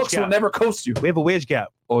have Your a wage looks gap. will never coast you. We have a wage gap.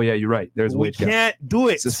 Oh yeah, you're right. There's a We wage gap. can't do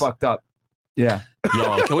it. This is fucked up. Yeah,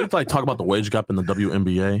 Yo, can we like talk about the wage gap in the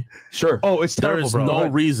WNBA? sure. Oh, it's There terrible, is bro. no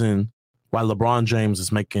reason why LeBron James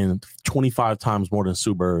is making 25 times more than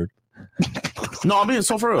Sue Bird. No, I'm being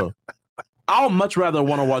so for real. I'll much rather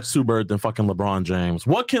want to watch Sue Bird than fucking LeBron James.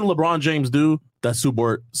 What can LeBron James do that Sue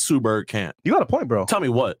Bird can't? You got a point, bro. Tell me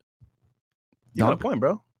what. You got a point,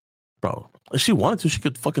 bro. Bro, if she wanted to, she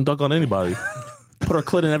could fucking dunk on anybody. Put her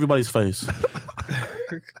clit in everybody's face.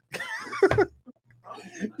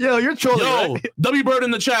 Yo, you're trolling. Yo, right? W Bird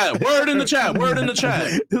in the chat. Word in the chat. Word in the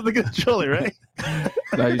chat. Look at the trolling, right?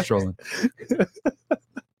 Now he's trolling.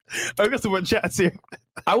 I got some more chats here.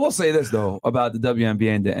 I will say this though about the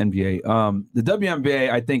WNBA and the NBA. The WNBA,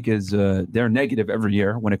 I think, is they're negative every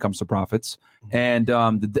year when it comes to profits, and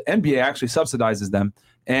the NBA actually subsidizes them.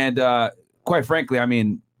 And quite frankly, I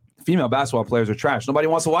mean, female basketball players are trash. Nobody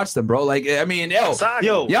wants to watch them, bro. Like, I mean, yo,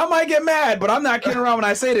 y'all might get mad, but I'm not kidding around when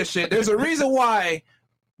I say this shit. There's a reason why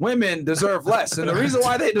women deserve less, and the reason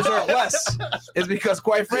why they deserve less is because,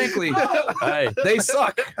 quite frankly, they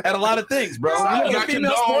suck at a lot of things, bro. I do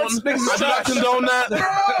not condone that.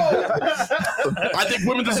 I think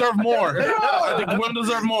women deserve more. I think women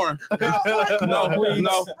deserve more. No, please.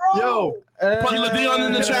 No. Yo, put Jidion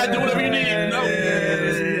in the chat. Do whatever you need.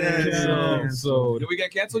 No. So, did we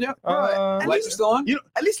get canceled yet? Lights are still on?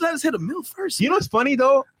 At least let us hit a mill first. You know what's funny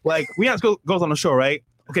though? Like we have goes on the show, right?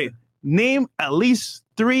 Okay, name at least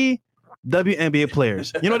 3 WNBA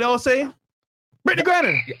players. You know what they all say? Brittany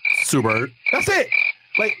Griner. Super. That's it.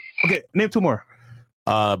 Like, okay, name 2 more.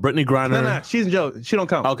 Brittany Griner. No, she's in jail. She don't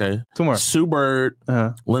count. Okay. 2 more. Sue Bird,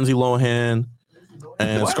 Lindsay Lohan,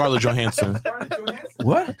 and Scarlett Johansson.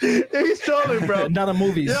 What? He's trolling, bro. Not a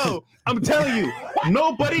movie. Yo, I'm telling you,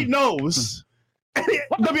 nobody knows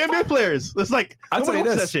WNBA players. It's like I'll tell you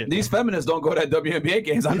that this: shit. these feminists don't go to WNBA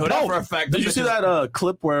games. I know that for a fact. Did you see that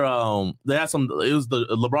clip where they had some? It was the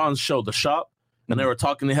LeBron's show, The Shop, and they were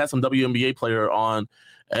talking. They had some WNBA player on,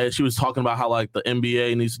 and she was talking about how like the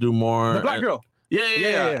NBA needs to do more. The black girl.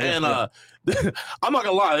 Yeah. And I'm not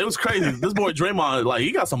gonna lie, it was crazy. This boy Draymond, like,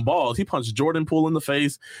 he got some balls. He punched Jordan Poole in the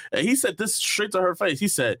face, and he said this straight to her face. He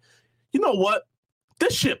said, "You know what?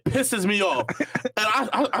 This shit pisses me off." And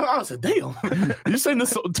I said, "Damn, you saying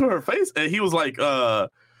this to her face?" And he was like,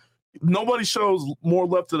 "Nobody shows more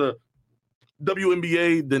love to the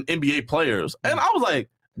WNBA than NBA players." And I was like,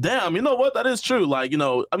 damn, you know what? That is true. Like, you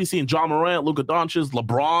know, I be seeing John Morant, Luka Doncic,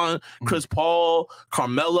 LeBron, Chris Paul,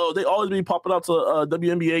 Carmelo. They always be popping out to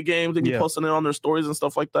WNBA games. They be posting it on their stories and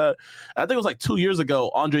stuff like that. I think it was like 2 years ago,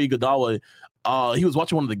 Andre Iguodala, he was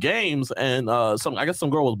watching one of the games, and I guess some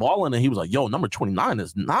girl was balling, and he was like, "Yo, number 29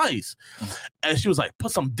 is nice." And she was like,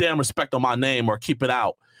 "Put some damn respect on my name or keep it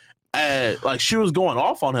out." And like she was going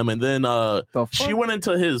off on him, and then she went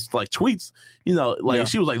into his like tweets, you know, like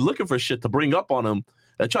she was like looking for shit to bring up on him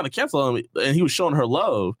and trying to cancel him, and he was showing her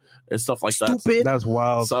love and stuff like that. Stupid. That's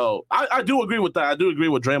wild. So I do agree with that. I do agree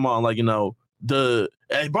with Draymond. Like, you know,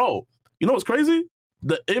 hey bro, you know what's crazy?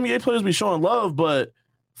 The NBA players be showing love, but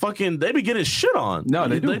fucking they be getting shit on. No,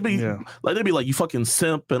 they do. They be like, you fucking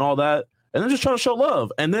simp and all that. And they're just trying to show love.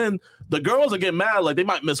 And then the girls are getting mad. Like, they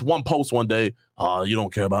might miss one post one day. Oh, you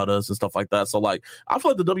don't care about us and stuff like that. So, like, I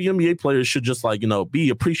feel like the WNBA players should just, like, you know, be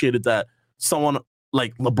appreciated that someone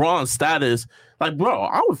like LeBron's status. Like, bro,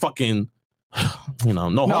 I would fucking, you know,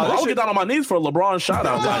 I would get down on my knees for a Lebron shout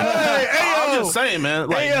out. Like, I'm just saying, man.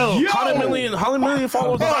 Like, 100 million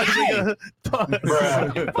followers. That's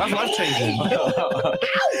life changing.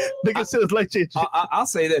 Nigga said it's life changing. I'll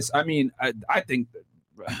say this. I mean, I think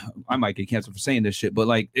I might get canceled for saying this shit, but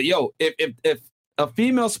like, yo, if a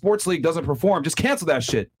female sports league doesn't perform, just cancel that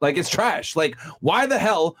shit. Like, it's trash. Like, why the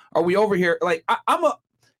hell are we over here? Like,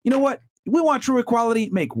 you know what? We want true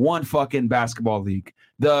equality. Make one fucking basketball league.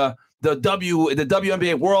 The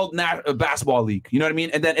WNBA World Basketball League. You know what I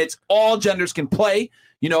mean? And then it's all genders can play.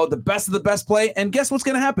 You know, the best of the best play. And guess what's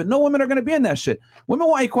going to happen? No women are going to be in that shit. Women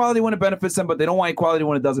want equality when it benefits them, but they don't want equality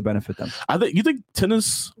when it doesn't benefit them. You think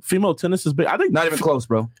female tennis is big? I think not even close,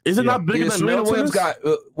 bro. Is it not bigger than Serena male Williams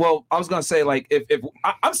tennis? Well, I was going to say, like, if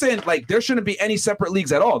I'm saying, like, there shouldn't be any separate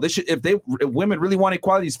leagues at all. They should, if women really want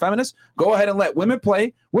equality as feminists, go ahead and let women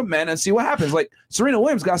play with men and see what happens. Like, Serena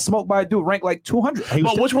Williams got smoked by a dude ranked like 200.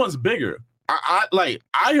 But which one's bigger? I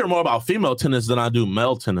hear more about female tennis than I do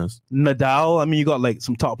male tennis. Nadal, I mean, you got like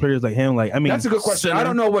some top players like him. Like, I mean, that's a good question. I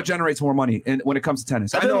don't know what generates more money when it comes to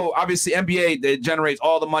tennis. I know obviously NBA it generates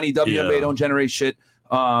all the money. WNBA don't generate shit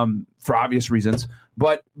for obvious reasons.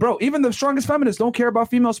 But bro, even the strongest feminists don't care about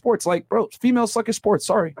female sports. Like, bro, females suck at sports.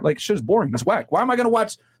 Sorry, like shit's boring. It's whack. Why am I gonna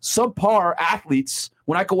watch subpar athletes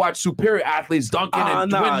when I could watch superior athletes dunking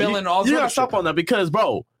and windmilling and all this? You gotta stop on that because,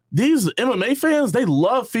 bro, these MMA fans, they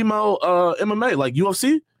love female MMA, like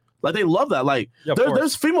UFC. Like, they love that. Like,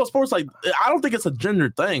 there's female sports. Like, I don't think it's a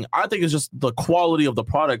gender thing. I think it's just the quality of the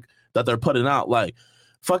product that they're putting out. Like,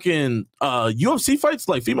 fucking UFC fights,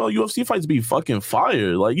 like female UFC fights be fucking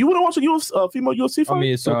fire. Like, you wouldn't watch a female UFC fight? I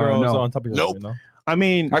mean, so girls on top of nope. You know? I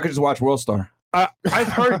mean, I could just watch World Star. I've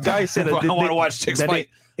heard guys say that I want to watch chicks fight.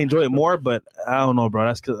 They enjoy it more, but I don't know, bro.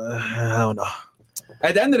 That's because I don't know.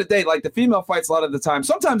 At the end of the day, like the female fights a lot of the time,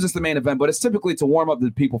 sometimes it's the main event, but it's typically to warm up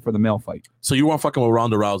the people for the male fight. So you weren't fucking with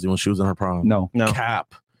Ronda Rousey when she was in her prime? No.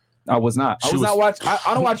 Cap. I was not. I don't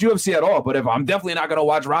watch UFC at all, but if I'm definitely not going to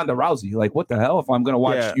watch Ronda Rousey. Like, what the hell if I'm going to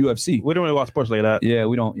watch UFC? We don't really watch sports like that. Yeah,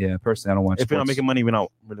 we don't. Yeah, personally, I don't watch If sports. you're not making money, we're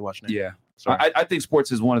not really watching it. Yeah. I think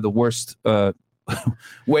sports is one of the worst. I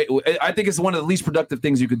think it's one of the least productive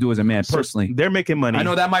things you could do as a man, personally. They're making money. I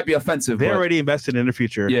know that might be offensive. They're already invested in the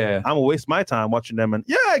future. Yeah. I'm going to waste my time watching them. And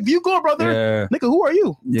you go, brother. Yeah. Nigga, who are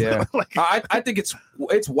you? Yeah. I think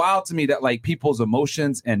it's wild to me that like people's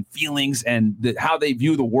emotions and feelings and how they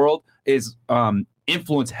view the world is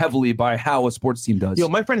influenced heavily by how a sports team does. Yo,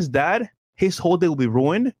 my friend's dad, his whole day will be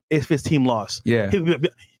ruined if his team lost. Yeah. He'll be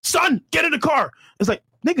like, son, get in the car. It's like,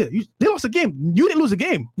 nigga, they lost a game. You didn't lose a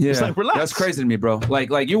game. Yeah, it's like, relax. That's crazy to me, bro.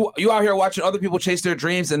 Like you out here watching other people chase their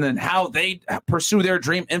dreams, and then how they pursue their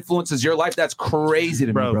dream influences your life. That's crazy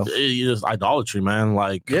to me, bro. It is idolatry, man.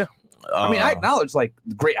 Like, yeah. I mean, I acknowledge like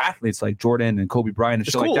great athletes like Jordan and Kobe Bryant and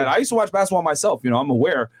shit like that. I used to watch basketball myself. I'm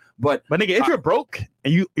aware, but nigga, if you're broke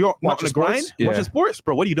and you're watching the grind, watching sports,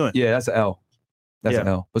 bro, what are you doing? Yeah, that's an L. That's an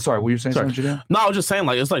L. But sorry, what were you saying? No, I was just saying,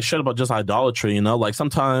 like, it's like shit about just idolatry, Like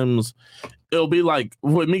sometimes it'll be like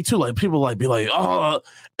with me too. Like people like be like, oh,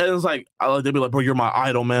 and it's like they'll be like, bro, you're my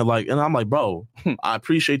idol, man. Like, and I'm like, bro, I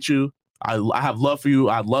appreciate you. I have love for you.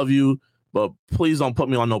 I love you, but please don't put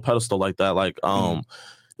me on no pedestal like that. Like,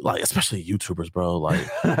 like especially YouTubers, bro. Like,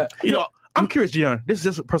 I'm curious, Jidion. This is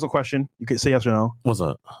just a personal question. You could say yes or no. What's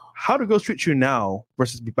up? How do girls treat you now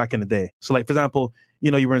versus back in the day? So, like, for example,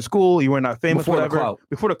 you were in school, you were not famous, Before whatever. the clout.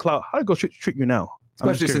 Before the clout, how do girls treat you now?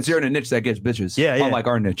 Especially since you're in a niche that gets bitches. Yeah. Unlike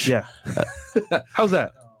our niche. Yeah. How's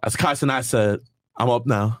that? As Kai Sinat said, I'm up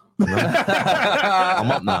now. I'm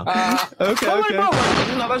up now. Okay. Like, bro,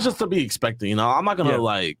 like, that's just to be expected. I'm not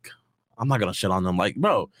gonna I'm not gonna shit on them. Like,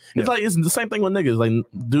 bro, it's like it's the same thing with niggas. Like,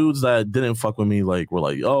 dudes that didn't fuck with me, like, were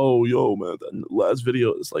like, oh, yo, man, that last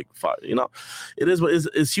video is like fire. It is what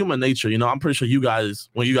it's human nature. I'm pretty sure you guys,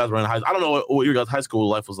 when you guys were in high school, I don't know what your guys' high school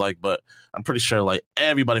life was like, but I'm pretty sure like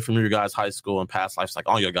everybody from your guys' high school and past lives like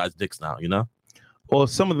on your guys' dicks now. Well,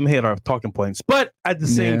 some of them hit our talking points, but at the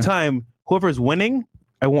same time, whoever's winning,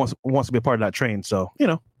 wants to be a part of that train. So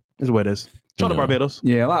is what it is. Shout out to Barbados.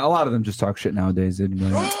 Yeah, a lot of them just talk shit nowadays. They'd be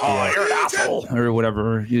like, oh, you're an asshole or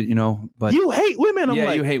whatever. But you hate women. I'm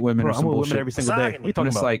like, you hate women. Bro, I'm with women every single day. What are you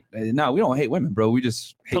talking about? Like, no, we don't hate women, bro. We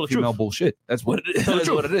just hate female bullshit. That's what it is. That's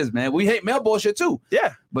what it is, man. We hate male bullshit too.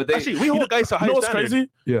 Yeah, but actually we hold guys to high what's standard. crazy?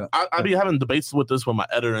 Yeah, I be having debates with this with my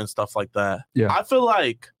editor and stuff like that. Yeah, I feel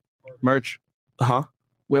like merch.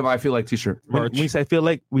 We have I feel like t-shirt. Merch. When we say I feel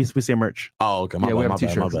like, we say merch. Oh, okay. We have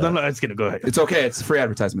t-shirts. No, it's gonna go ahead. It's okay. It's free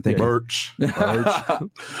advertisement. Thank you. Merch.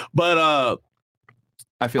 But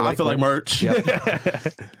I feel like merch.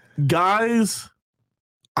 Yep. Guys,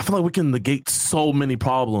 I feel like we can negate so many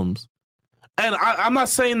problems. And I'm not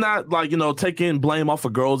saying that like, taking blame off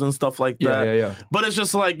of girls and stuff like that. Yeah. But it's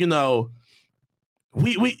just like,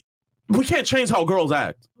 we can't change how girls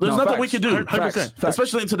act. There's nothing we can do. 100%.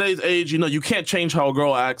 Especially in today's age, you can't change how a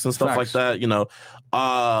girl acts and stuff like that.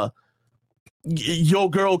 Your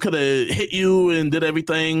girl could have hit you and did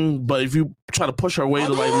everything, but if you try to push her away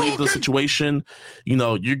to like leave the situation,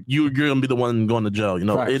 you're gonna be the one going to jail.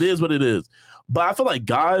 It is what it is. But I feel like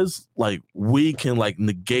guys, like we can like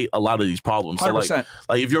negate a lot of these problems. 100%. So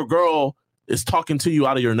like if your girl is talking to you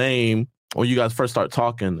out of your name when you guys first start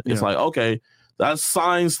talking, it's like, okay, that's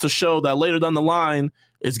signs to show that later down the line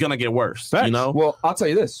it's gonna get worse. Well, I'll tell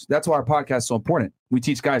you this. That's why our podcast is so important. We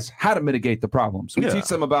teach guys how to mitigate the problems. We teach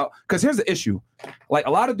them about, because here's the issue. Like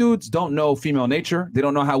a lot of dudes don't know female nature. They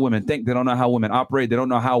don't know how women think. They don't know how women operate. They don't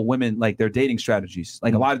know how women like their dating strategies.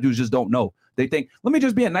 Like a lot of dudes just don't know. They think, let me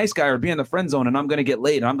just be a nice guy or be in the friend zone and I'm going to get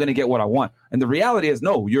laid and I'm going to get what I want. And the reality is,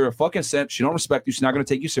 no, you're a fucking simp. She don't respect you. She's not going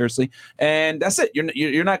to take you seriously. And that's it.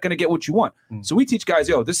 You're not going to get what you want. So we teach guys,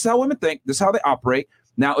 this is how women think. This is how they operate.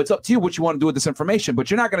 Now, it's up to you what you want to do with this information,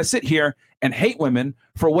 but you're not going to sit here and hate women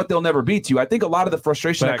for what they'll never be to you. I think a lot of the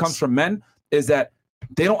frustration that comes from men is that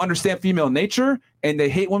they don't understand female nature and they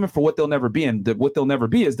hate women for what they'll never be. And what they'll never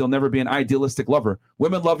be is they'll never be an idealistic lover.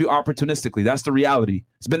 Women love you opportunistically. That's the reality.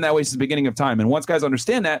 It's been that way since the beginning of time. And once guys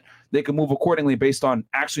understand that, they can move accordingly based on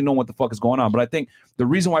actually knowing what the fuck is going on. But I think the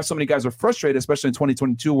reason why so many guys are frustrated, especially in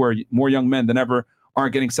 2022, where more young men than ever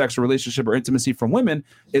aren't getting sex or relationship or intimacy from women,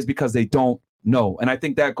 is because they don't know. And I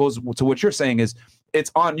think that goes to what you're saying is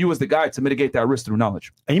it's on you as the guy to mitigate that risk through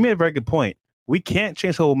knowledge. And you made a very good point. We can't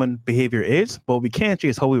change how woman behavior is, but we can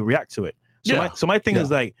change how we react to it. So my thing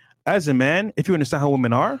is like, as a man, if you understand how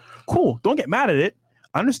women are, cool. Don't get mad at it.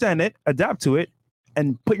 Understand it, adapt to it,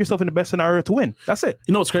 and put yourself in the best scenario to win. That's it.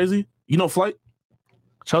 You know what's crazy? Flight?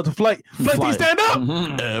 Shout out to Flight. Flight, Flight. stand up.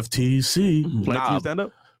 FTC. Flight, Nah, stand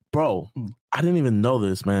up. bro, I didn't even know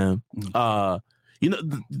this, man.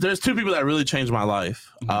 There's two people that really changed my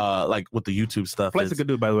life. Like with the YouTube stuff. Flight's a good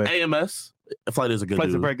dude, by the way. AMS. Flight is a good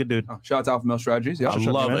Flight's dude. a very good dude. Shout out to Alpha Male Strategies. Yeah, I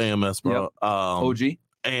love AMS, bro. Yep. OG.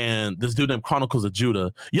 And this dude named Chronicles of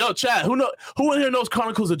Judah. Yo, chat, who in here knows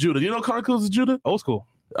Chronicles of Judah? Do you know Chronicles of Judah? Old school.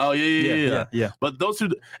 Oh, yeah. But those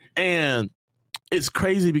two, and it's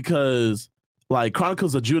crazy because like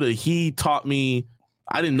Chronicles of Judah, he taught me,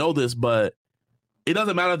 I didn't know this, but it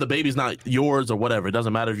doesn't matter if the baby's not yours or whatever. It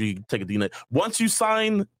doesn't matter if you take a DNA. Once you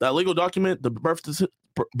sign that legal document, the birth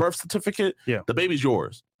certificate, the baby's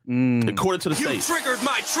yours. According to the state. You triggered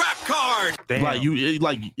my trap card. Damn.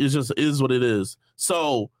 It's just is what it is.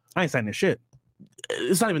 So I ain't signing shit.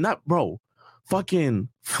 It's not even that, bro. Fucking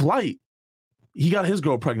Flight. He got his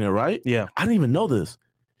girl pregnant, right? Yeah. I didn't even know this.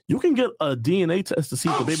 You can get a DNA test to see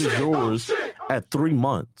if the baby's yours at 3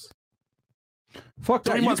 months. Fuck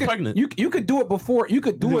that. 3 months pregnant. You could do it before. You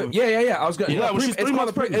could do it. Yeah. I was gonna. Yeah, she's 3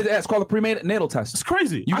 months pregnant. It's called a prenatal test. It's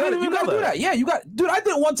crazy. You gotta do that. Yeah, you got. Dude, I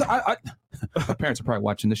did it one time. My parents are probably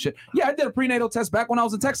watching this shit. Yeah, I did a prenatal test back when I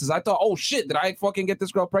was in Texas. I thought, oh shit, did I fucking get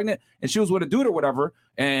this girl pregnant? And she was with a dude or whatever,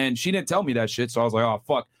 and she didn't tell me that shit. So I was like, oh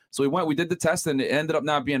fuck. So we did the test, and it ended up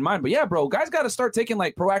not being mine. But yeah, bro, guys got to start taking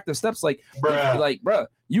like proactive steps. Like, bruh,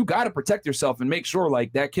 you got to protect yourself and make sure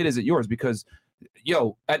like that kid isn't yours because,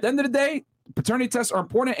 yo, at the end of the day, paternity tests are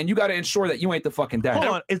important, and you got to ensure that you ain't the fucking dad.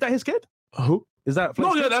 Hold on, is that his kid? Who is that?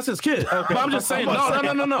 No, yeah, that's his kid. Okay. But I'm just saying,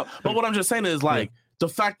 no. But what I'm just saying is like the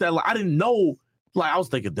fact that like, I didn't know. Like I was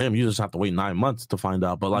thinking, damn, you just have to wait 9 months to find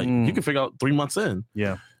out. But like you can figure out 3 months in.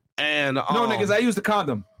 Yeah. And no, niggas, I used a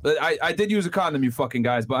condom. I did use a condom, you fucking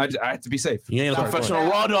guys, but I had to be safe. You ain't a professional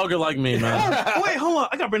raw dogger like me, man. Wait, hold on.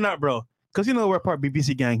 I gotta bring that, bro. Because you know we're part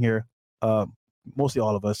BBC gang here. Mostly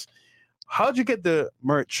all of us. How'd you get the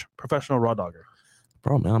merch professional raw dogger?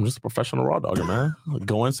 Bro, man, I'm just a professional raw dogger, man.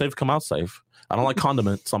 Go in safe, come out safe. I don't like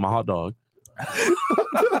condiments on my hot dog.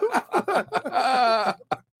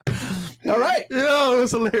 All right. Yo, it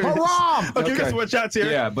was hilarious. Haram. Okay, guess what shots here?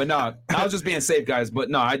 Yeah, but no, I was just being safe, guys.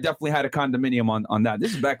 But no, I definitely had a condominium on that.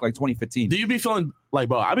 This is back like 2015. Do you be feeling like,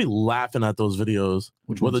 bro, I be laughing at those videos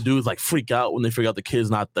where the dudes like freak out when they figure out the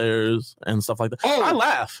kid's not theirs and stuff like that. Oh, I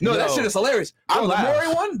laugh. No, that shit is hilarious. I laugh.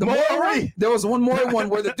 The Maury one, there was one Maury one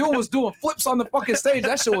where the dude was doing flips on the fucking stage.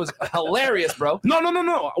 That shit was hilarious, bro.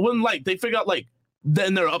 No. When like they figure out like,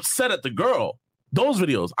 then they're upset at the girl. Those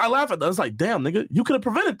videos, I laugh at them. It's like, damn, nigga, you could have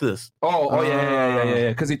prevented this. Yeah.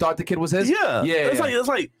 Because he thought the kid was his. Yeah. It's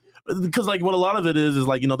like because like what a lot of it is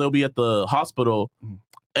like, you know, they'll be at the hospital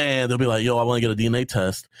and they'll be like, yo, I want to get a DNA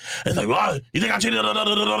test. And it's like, well, you think I cheated? And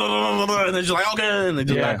they're just like, okay, and they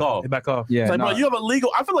just back off. They back off. Yeah. It's like, bro, you have a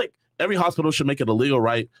legal. I feel like every hospital should make it a legal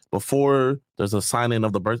right before there's a signing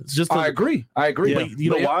of the birth. It's just I agree. But you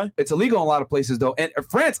know why? It's illegal in a lot of places though. And in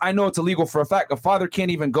France, I know it's illegal for a fact. A father can't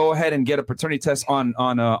even go ahead and get a paternity test on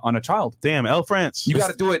a child. Damn, France. You got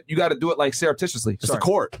to do it. You got to do it like surreptitiously. It's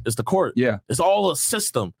the court. Yeah. It's all a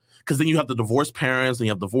system. Because then you have the divorced parents, then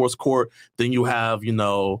you have divorce court, then you have, you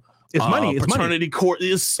know, it's money. It's paternity money. court.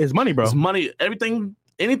 It's money, bro. It's money. Anything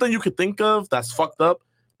you could think of that's fucked up.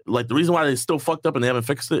 Like the reason why they still fucked up and they haven't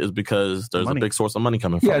fixed it is because there's a big source of money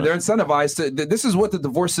coming from it. Yeah, they're incentivized to. This is what the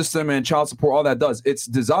divorce system and child support, all that does. It's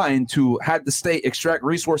designed to have the state extract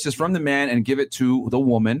resources from the man and give it to the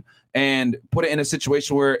woman and put it in a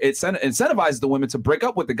situation where it incentivizes the women to break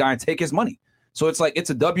up with the guy and take his money. So it's like it's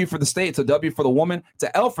a W for the state, it's a W for the woman, it's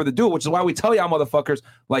a L for the dude, which is why we tell y'all motherfuckers,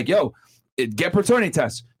 like, yo, get paternity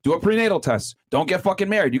tests, do a prenatal test, don't get fucking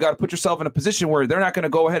married. You got to put yourself in a position where they're not going to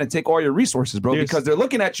go ahead and take all your resources, bro, because they're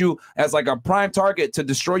looking at you as like a prime target to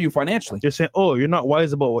destroy you financially. You're saying, oh, you're not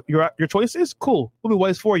wise about what your choices? Cool, we'll be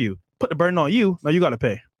wise for you. Put the burden on you, now you got to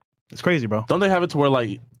pay. It's crazy, bro. Don't they have it to where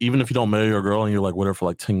like even if you don't marry your girl and you're like with her for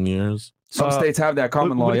like 10 years? Some states have that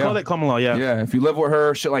common law. We call it common law, yeah. Yeah, if you live with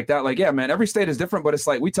her, shit like that. Like, yeah, man, every state is different, but it's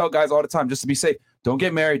like we tell guys all the time just to be safe. Don't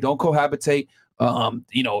get married. Don't cohabitate.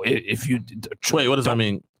 You know, if you wait, what does that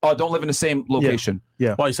mean? Oh, don't live in the same location.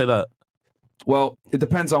 Yeah. Why you say that? Well, it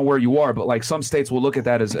depends on where you are, but like some states will look at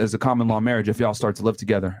that as a common law marriage if y'all start to live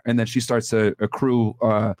together, and then she starts to accrue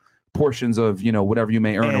portions of, you know, whatever you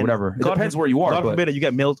may earn or whatever. It depends where you are. God forbid that you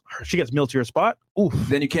get mailed, she gets mailed to your spot. Oof.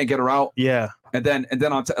 Then you can't get her out. Yeah. And then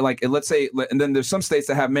on like let's say, and then there's some states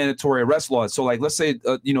that have mandatory arrest laws. So like let's say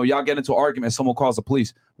you know, y'all get into an argument, someone calls the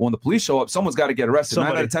police. Well, when the police show up, someone's got to get arrested. 9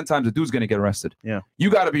 out of 10 times the dude's gonna get arrested. Yeah. You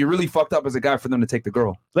got to be really fucked up as a guy for them to take the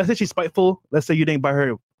girl. Let's say she's spiteful. Let's say you didn't buy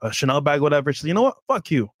her a Chanel bag, whatever. She's, you know what? Fuck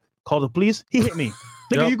you. Call the police. He hit me.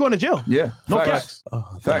 Nigga, you're going to jail. Yeah. No facts.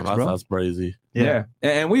 facts. Facts, bro. That's crazy. Yeah.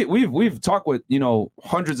 And we've talked with,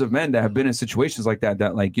 hundreds of men that have been in situations like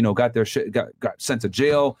that, like, got their shit, got sent to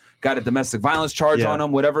jail, got a domestic violence charge on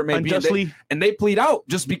them, whatever it may be. And they plead out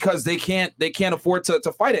just because they can't afford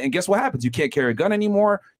to fight it. And guess what happens? You can't carry a gun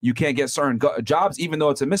anymore. You can't get certain jobs, even though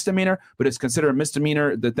it's a misdemeanor, but it's considered a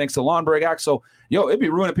misdemeanor thanks to the Lauenberg Act. So, it'd be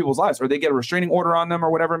ruining people's lives, or they get a restraining order on them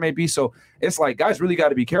or whatever it may be. So it's like, guys really got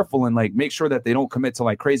to be careful and like make sure that they don't commit to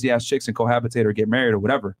like crazy ass chicks and cohabitate or get married or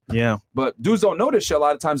whatever. Yeah. But dudes don't know this shit a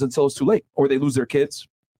lot of times until it's too late, or they lose their kids.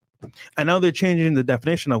 I know they're changing the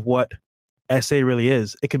definition of what SA really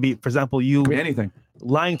is. It could be, for example, you anything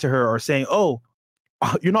lying to her or saying, "Oh,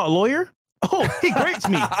 you're not a lawyer? Oh, he grapes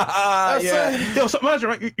me." Yo, so imagine,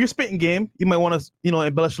 right? You're spitting game. You might want to,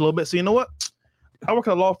 embellish a little bit. So you know what? I work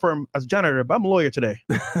at a law firm as a janitor, but I'm a lawyer today.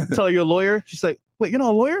 Tell her you're a lawyer. She's like, "Wait, you're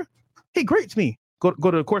not a lawyer? He grapes me." Go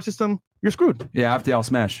to the court system. You're screwed. Yeah, after y'all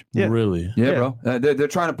smash. Yeah. Really? Yeah, bro. They're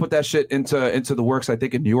trying to put that shit into the works, I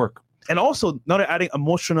think, in New York. And also, now they're adding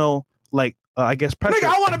emotional, I guess, pressure.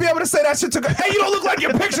 Nigga, I want to be able to say that shit to hey, you don't look like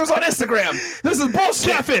your pictures on Instagram. This is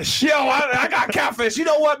bullshit. Catfish. Yo, I got catfish. You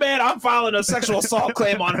know what, man? I'm filing a sexual assault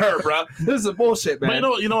claim on her, bro. This is bullshit, man.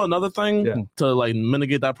 But you know another thing to like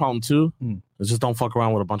mitigate that problem too is just don't fuck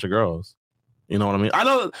around with a bunch of girls. You know what I mean? I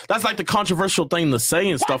know that's like the controversial thing to say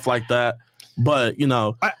and stuff like that. But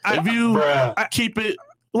if you keep it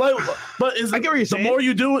like, but I get what you're saying. The more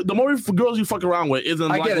you do it, the more girls you fuck around with, isn't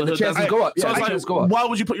likelihood the chances go up. So it's like, why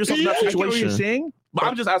would you put yourself in that situation? I get what you're saying, but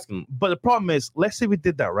I'm just asking. But the problem is, let's say we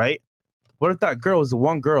did that, right? What if that girl is the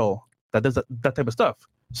one girl that does that type of stuff?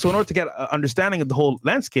 So in order to get an understanding of the whole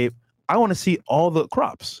landscape, I want to see all the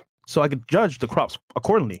crops, so I could judge the crops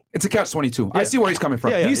accordingly. It's a catch-22. I see where he's coming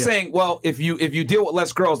from. He's saying, well, if you deal with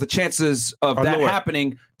less girls, the chances of that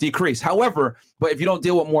happening decrease. However, but if you don't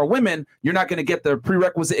deal with more women, you're not going to get the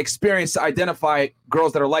prerequisite experience to identify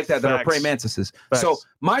girls that are like that are praying mantises. So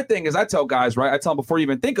my thing is, I tell guys, right? I tell them before you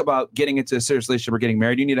even think about getting into a serious relationship or getting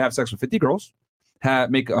married, you need to have sex with 50 girls,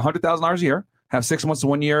 make $100,000 a year, have 6 months to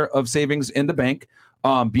 1 year of savings in the bank,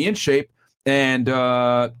 be in shape. And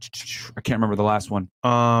I can't remember the last one.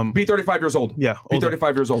 Be 35 years old. Yeah, be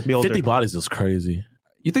 35 years old. 50 bodies is crazy.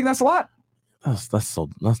 You think that's a lot?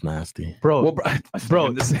 That's nasty, bro. Well,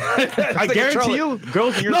 bro, I guarantee you,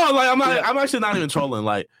 girls. In your I'm actually not even trolling.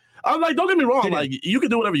 Like, I'm like, don't get me wrong. Gideon. Like, you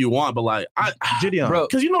can do whatever you want, but like, Jidion, bro,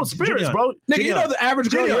 because spirits, Jidion. bro. Nigga, you know the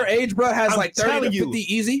average girl your age, bro, has like 30 to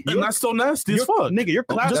 50 easy, and that's so nasty as fuck. Nigga, your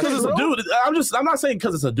classmates. Just because it's a dude, I'm not saying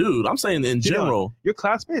because it's a dude. I'm saying in general. Your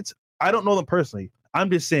classmates. I don't know them personally. I'm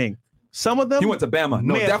just saying. Some of them. You went to Bama.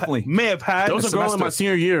 No, definitely. May have had. There was a girl in my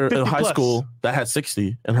senior year in high school that had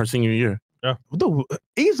 60 in her senior year. Yeah,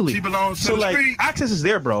 easily. She belongs to so the like street. access is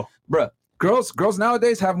there, bro. Girls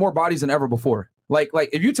nowadays have more bodies than ever before. Like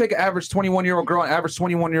if you take an average 21-year-old girl and average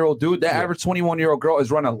 21-year-old dude, that average 21-year-old girl is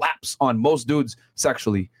running laps on most dudes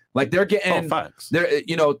sexually. Like they're getting, they're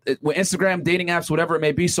with Instagram, dating apps, whatever it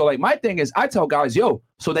may be. So like my thing is, I tell guys,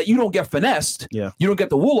 so that you don't get finessed, you don't get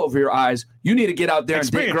the wool over your eyes. You need to get out there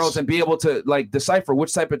and date girls and be able to like decipher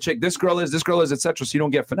which type of chick this girl is, etc. So you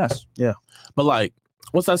don't get finessed. Yeah, but like,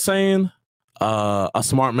 what's that saying? A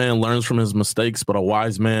smart man learns from his mistakes, but a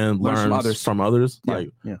wise man learns from others.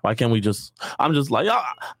 Like, why can't we just? I'm just like,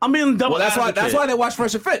 I'm being double. Well, that's why they watch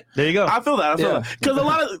Fresh and Fit. There you go. I feel that. Because a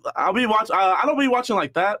lot of I'll be watching. I don't be watching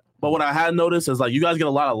like that. But what I had noticed is like you guys get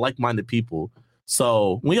a lot of like-minded people.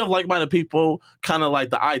 So when you have like-minded people, kind of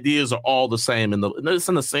like the ideas are all the same and it's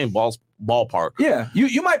in the same ballpark. Yeah,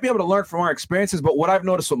 you might be able to learn from our experiences, but what I've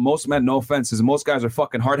noticed with most men, no offense, is most guys are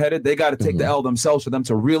fucking hard-headed. They got to take the L themselves for them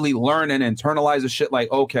to really learn and internalize the shit.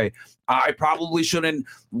 Like, okay, I probably shouldn't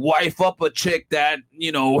wife up a chick that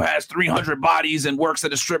has 300 bodies and works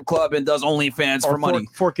at a strip club and does OnlyFans for money.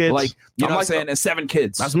 4 kids, like you know what I'm saying, and 7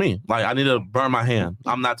 kids. That's me. Like I need to burn my hand.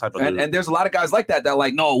 I'm that type of dude. And there's a lot of guys like that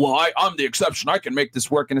like, no, well, I'm the exception. I can make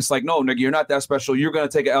this work, and it's like, no, nigga, you're not that special. You're gonna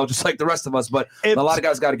take an L just like the rest of us. But a lot of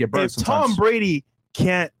guys got to get burned. If sometimes. Tom Brady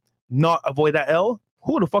can't not avoid that L,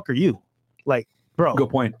 who the fuck are you? Like, bro. Good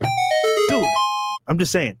point, dude. I'm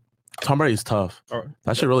just saying. Tom Brady's tough.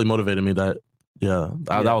 That shit really motivated me. That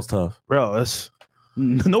was tough, bro. That's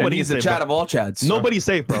nobody's the chat of all chats. Nobody's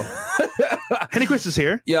safe, bro. Henny Chris is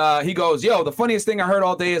here. Yeah, he goes, the funniest thing I heard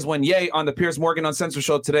all day is when Ye on the Piers Morgan Uncensored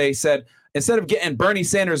show today said, instead of getting Bernie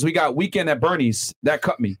Sanders, we got Weekend at Bernie's. That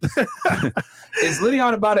cut me. Is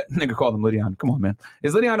Lydion about it? Nigga, call him Lydion. Come on, man.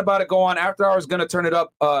 Is Lydion about it? Go on after hours. Going to turn it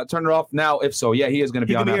up, turn it off now? If so, yeah, he is going to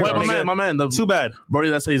be on after hours. My man. Too bad. Brody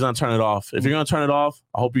that said he's going to turn it off. If you're going to turn it off,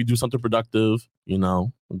 I hope you do something productive.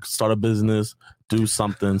 Start a business, do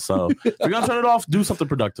something. So if you're going to turn it off, do something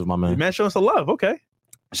productive, my man. Man, show us the love. Okay.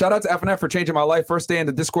 Shout out to FNF for changing my life. First day in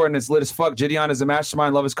the Discord and it's lit as fuck. Jidion is a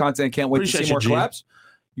mastermind. Love his content. Can't wait Appreciate to see more you, G. collabs.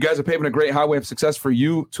 You guys are paving a great highway of success for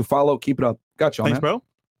you to follow. Keep it up. Got you, Thanks, man. bro.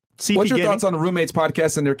 CP What's your Gaming. thoughts on the Roommates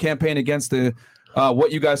podcast and their campaign against the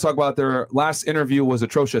what you guys talk about? Their last interview was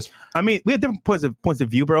atrocious. I mean, we have different points of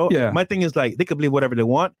view, bro. Yeah. My thing is like they can believe whatever they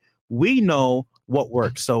want. We know what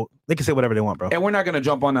works, so they can say whatever they want, bro. And we're not going to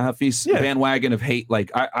jump on the Hafiz bandwagon of hate.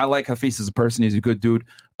 Like, I like Hafiz as a person. He's a good dude.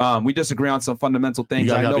 We disagree on some fundamental things.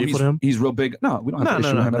 You I got know beef with him? he's real big. No, we don't have an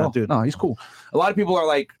issue with him at all. dude. No, he's cool. A lot of people are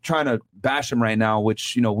like trying to bash him right now,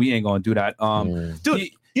 which, we ain't going to do that.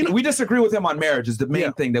 Dude, we disagree with him on marriage is the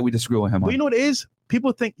main thing that we disagree with him on. But you know what it is?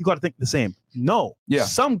 People think you got to think the same. No. Yeah.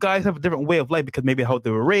 Some guys have a different way of life because maybe how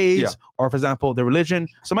they were raised or, for example, their religion.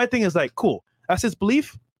 So my thing is like, cool. That's his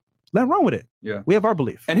belief. Let him run with it. Yeah. We have our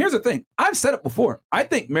belief. And here's the thing. I've said it before. I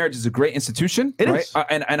think marriage is a great institution. It right? is.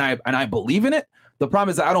 And I believe in it. The problem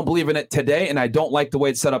is that I don't believe in it today, and I don't like the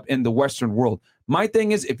way it's set up in the Western world. My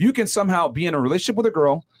thing is, if you can somehow be in a relationship with a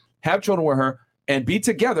girl, have children with her, and be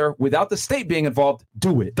together without the state being involved,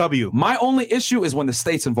 do it. My only issue is when the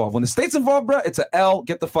state's involved. When the state's involved, bro, it's a L.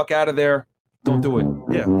 Get the fuck out of there. Don't do it.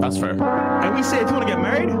 Yeah. That's fair. And we say if you want to get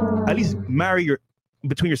married, at least marry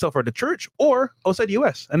between yourself or the church or outside the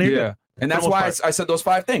U.S. And then you're good. And that's why I said those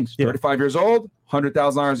 5 things. Yeah. 35 years old,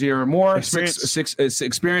 $100,000 a year or more, Experience.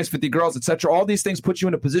 experience, 50 girls, etc. All these things put you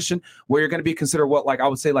in a position where you're going to be considered I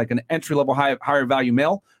would say an entry-level higher value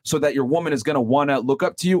male, so that your woman is going to want to look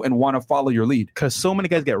up to you and want to follow your lead. Because so many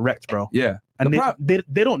guys get wrecked, bro. Yeah. And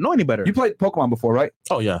they don't know any better. You played Pokemon before, right?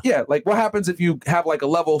 Oh, yeah. Yeah. Like, what happens if you have a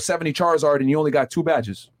level 70 Charizard and you only got 2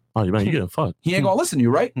 badges? Oh, man, you're getting fucked. He ain't gonna listen to you,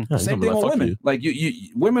 right? Yeah, Same he's thing gonna with be like, women. "Fuck Like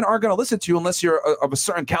you women aren't gonna listen to you unless you're of a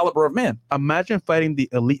certain caliber of man. Imagine fighting the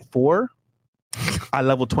Elite Four at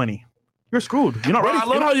level 20. You're screwed. You're not Bro, ready. I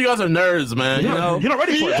love how you guys are nerds, man. You're not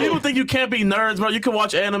ready for it. People think you can't be nerds, bro. You can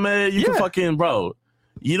watch anime. You can fucking, bro.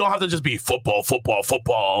 You don't have to just be football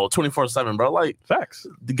 24/7, bro. Like Facts.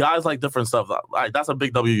 the guys like different stuff. Like that's a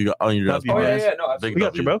big W you got on your guys. Oh, yeah, no, Big We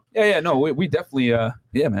got you, bro. Yeah, no, we definitely, yeah,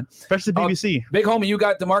 man. Especially BBC. Big homie, you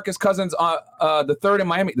got DeMarcus Cousins the 3rd in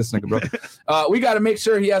Miami. This nigga, bro. We got to make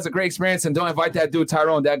sure he has a great experience and don't invite that dude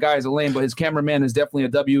Tyrone. That guy is a lame, but his cameraman is definitely a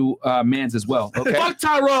W man's as well. Okay. Fuck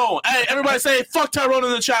Tyrone. Hey, everybody say fuck Tyrone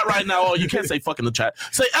in the chat right now. Oh, you can't say fuck in the chat.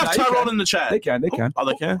 Say F Nah, you Tyrone can. in the chat. They can. Oh,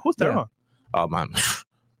 they can? Who's Tyrone? Oh, man.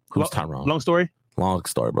 Who's Tyrone? Long story? Long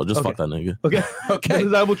story, bro. Just fuck that nigga. Okay. Okay. This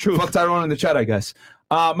is double truth. Fuck Tyrone in the chat, I guess.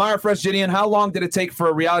 Myra Fresh Jidion, how long did it take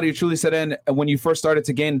for reality to truly set in when you first started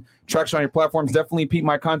to gain traction on your platforms? Definitely peep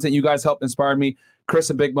my content. You guys helped inspire me. Chris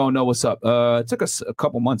and Big Mo know what's up. It took us a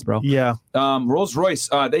couple months, bro. Yeah. Rolls Royce,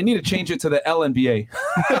 they need to change it to the LNBA.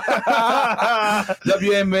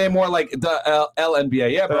 WNBA more like the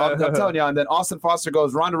LNBA. Yeah, bro. I'm telling you. And then Austin Foster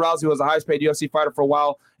goes, Ronda Rousey was the highest paid UFC fighter for a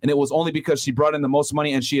while, and it was only because she brought in the most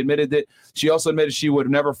money, and she admitted it. She also admitted she would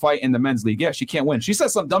never fight in the men's league. Yeah, she can't win. She said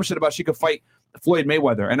some dumb shit about she could fight Floyd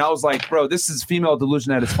Mayweather. And I was like, bro, this is female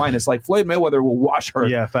delusion at its finest. Like, Floyd Mayweather will wash her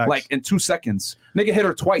facts. like in 2 seconds. Nigga hit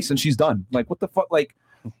her twice and she's done. Like, what the fuck? Like,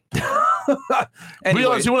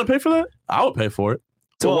 Realize you want to pay for that? I would pay for it.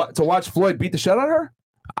 to watch Floyd beat the shit out of her?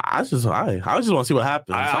 I just want to see what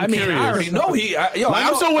happens. I'm mean, curious. I already know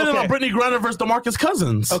I'm still waiting on Brittany Griner versus DeMarcus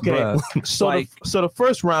Cousins. Okay. Bruh. So, Like- so the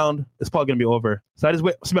first round is probably going to be over. So I just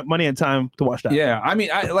spent money and time to watch that. Yeah, I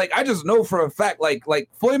mean, I just know for a fact, like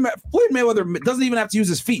Floyd Mayweather doesn't even have to use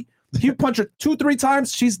his feet. He punch her 2-3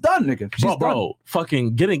 times, she's done, nigga. She's Bro,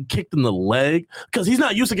 fucking getting kicked in the leg because he's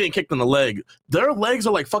not used to getting kicked in the leg. Their legs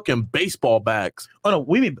are like fucking baseball bats. Oh, no.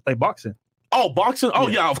 We mean like boxing. Oh, boxing? Oh,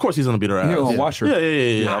 yeah, of course he's going to beat her ass. He's gonna wash her.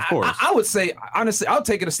 Yeah, of course. I would say, honestly, I'll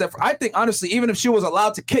take it a step. I think, honestly, even if she was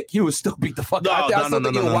allowed to kick, he would still beat the fuck out. I still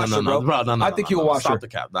think he would wash her, bro. I think he will wash her. Stop the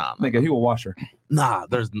cap. Nah. Nigga, he will wash her. Nah.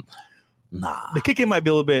 The kicking might be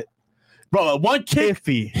a little bit Bro, one kick,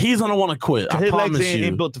 iffy. he's going to want to quit. I His legs promise ain't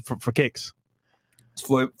you. built for kicks. It's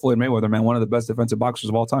Floyd Mayweather, man, one of the best defensive boxers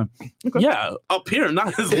of all time. Yeah, up here,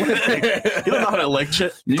 not his leg. You don't know how to leg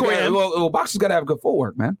shit. Boxers got to have good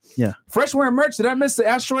footwork, man. Yeah. Fresh wearing merch. Did I miss the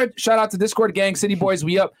asteroid? Shout out to Discord gang, City Boys.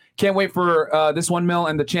 We up. Can't wait for this 1 mil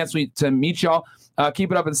and the chance to meet y'all.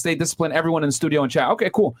 Keep it up and stay disciplined. Everyone in the studio and chat. Okay,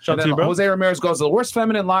 cool. Shout out to you, bro. Jose Ramirez goes, the worst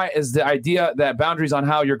feminine lie is the idea that boundaries on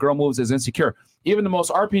how your girl moves is insecure. Even the most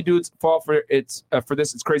RP dudes fall for it. For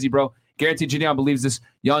this, it's crazy, bro. Guaranteed Jidion believes this.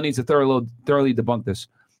 Y'all need to thoroughly debunk this.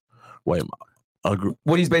 Wait,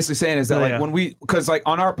 What he's basically saying is that when we, because like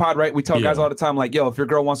on our pod, right, we tell guys all the time, like, yo, if your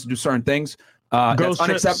girl wants to do certain things, that's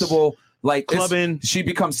unacceptable. Like clubbing, she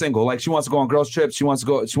becomes single. Like she wants to go on girls trips. She wants to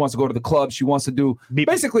go to the club. She wants to do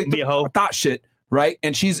basically be a hoe. thought shit, right?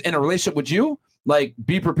 And she's in a relationship with you. Like,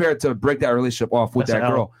 be prepared to break that relationship off with that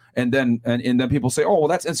girl. And then people say, oh, well,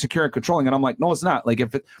 that's insecure and controlling. And I'm like, no, it's not. Like,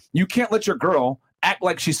 you can't let your girl act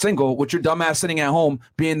like she's single with your dumb ass sitting at home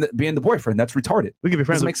being the boyfriend. That's retarded. We can be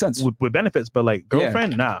friends. Doesn't make sense with benefits, but like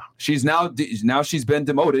girlfriend, nah. She's now she's been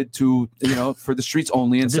demoted to for the streets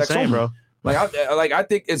only and sex only, bro. I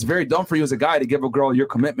think it's very dumb for you as a guy to give a girl your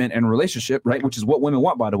commitment and relationship, right? Which is what women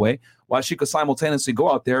want, by the way. While she could simultaneously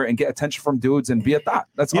go out there and get attention from dudes and be a thought.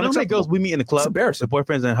 That's how many girls we meet in the club with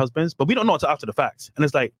boyfriends and husbands, but we don't know until after the facts. And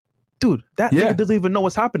it's like, dude, that nigga doesn't even know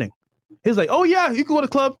what's happening. He's like, oh yeah, you can go to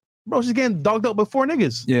the club. Bro, she's getting dogged out by 4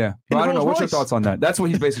 niggas. Yeah. But I don't know. What's your thoughts on that? That's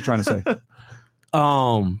what he's basically trying to say.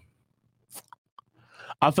 I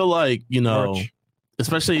feel like,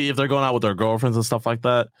 especially if they're going out with their girlfriends and stuff like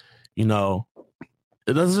that,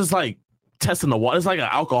 it's just like testing the water. It's like an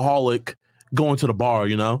alcoholic going to the bar,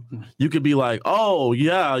 You could be like, oh,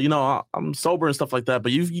 yeah, I'm sober and stuff like that.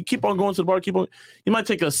 But you keep on going to the bar, you might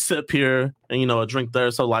take a sip here and, a drink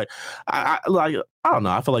there. So, like, I don't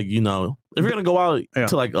know. I feel like, if you're going to go out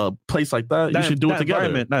to, like, a place like that, you should do it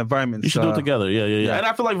together. That environment. You should do it together. Yeah. And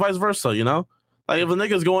I feel like vice versa, Like, if a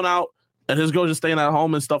nigga's going out and his girl's just staying at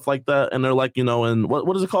home and stuff like that, and they're like, and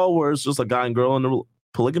what is it called? Where it's just a guy and girl in the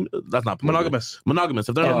polygamy? That's not polygamy. Monogamous.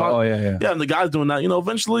 If they're yeah, and the guy's doing that,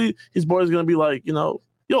 eventually his boy's going to be like, yo,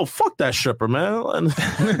 fuck that stripper, man. And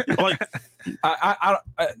like,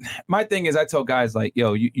 my thing is, I tell guys like,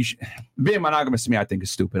 yo, you should, being monogamous to me, I think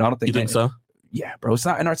is stupid. I don't think you think so. Yeah, bro. It's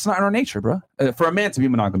not in our nature, bro. For a man to be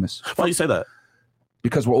monogamous. Why do you say that?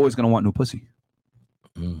 Because we're always gonna want new pussy.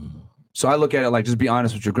 So I look at it like, just be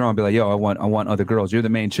honest with your girl and be like, yo, I want other girls. You're the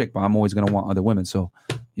main chick, but I'm always gonna want other women. So,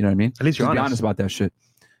 you know what I mean? At least you're honest. Be honest about that shit.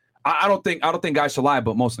 I don't think guys should lie,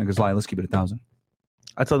 but most niggas lie. Let's keep it 1,000.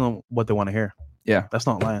 I tell them what they want to hear. Yeah, that's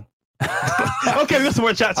not lying. Okay, this is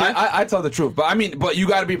more chat. I tell the truth, but you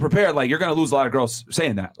got to be prepared. Like, you're gonna lose a lot of girls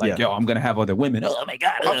saying that. Like, yo, I'm gonna have other women. Oh my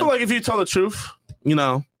god. I feel like if you tell the truth,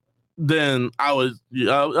 then I would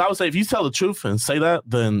say if you tell the truth and say that,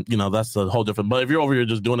 then that's a whole different. But if you're over here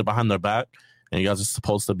just doing it behind their back and you guys are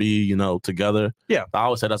supposed to be together, I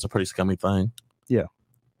would say that's a pretty scummy thing.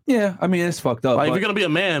 Yeah, I mean, it's fucked up. Like, if you're gonna be a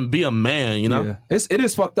man, Yeah. It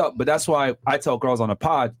is fucked up, but that's why I tell girls on a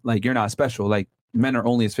pod, like, you're not special. Like, men are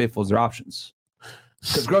only as faithful as their options.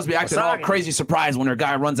 Because girls be acting all crazy surprised when their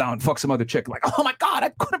guy runs out and fucks some other chick. Like, oh my god,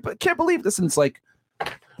 I can't believe this. And it's like,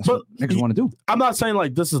 that's what niggas want to do. I'm not saying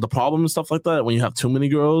like this is the problem and stuff like that when you have too many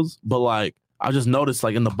girls, but like I just noticed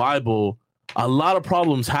like in the Bible, a lot of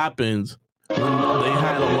problems happened when they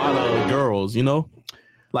had a lot of girls.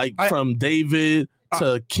 Like from David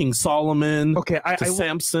to King Solomon. To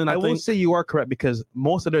Samson. I will say you are correct because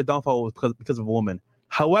most of their downfall was because of a woman.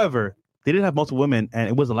 However, they did have multiple women and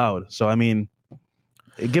it was allowed. So I mean,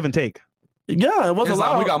 give and take. Yeah, it was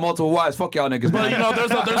allowed. We got multiple wives. Fuck y'all niggas. But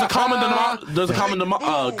there's a common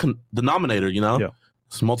denominator. Yeah.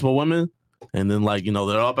 It's multiple women, and then like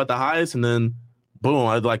they're up at the highest, and then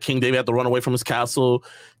boom, like King David had to run away from his castle.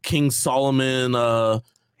 King Solomon,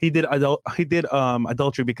 he did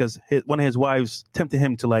adultery because one of his wives tempted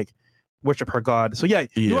him to like worship her god. So yeah,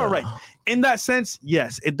 you are right. In that sense,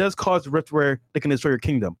 yes, it does cause rift where they can destroy your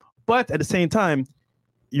kingdom. But at the same time,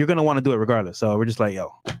 you're going to want to do it regardless. So we're just like, yo,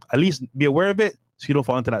 at least be aware of it so you don't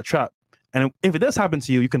fall into that trap. And if it does happen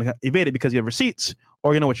to you, you can evade it because you have receipts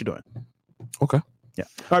or you know what you're doing. Okay. Yeah.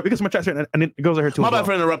 All right, because my chat's here and it goes over here too. My bad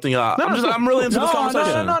for interrupting y'all. I'm really into this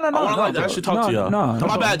conversation. No. I want to actually talk to y'all. No.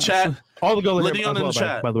 My bad, chat. All the girls are Jidion in the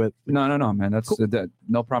chat. By the way. No, man. That's cool.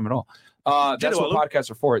 No problem at all. That's what podcasts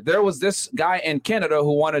are for. There was this guy in Canada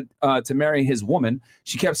who wanted to marry his woman.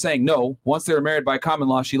 She kept saying no. Once they were married by common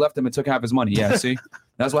law, she left him and took half his money. Yeah, see?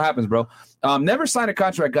 That's what happens, bro. Never sign a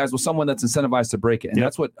contract, guys, with someone that's incentivized to break it. And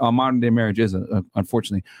that's what modern day marriage is,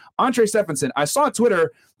 unfortunately. Andre Stephenson, I saw on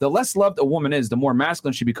Twitter, the less loved a woman is, the more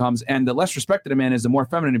masculine she becomes, and the less respected a man is, the more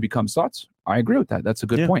feminine he becomes. Thoughts? I agree with that. That's a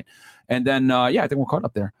good point. And then, I think we're caught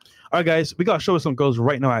up there. All right, guys, we got to show us some girls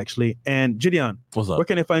right now, actually. And Jidion, what's up? Where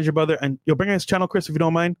can they find your brother? And you'll bring his channel, Chris, if you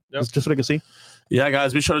don't mind, just so they can see. Yeah,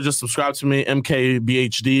 guys, be sure to just subscribe to me,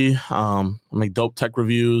 MKBHD. I make dope tech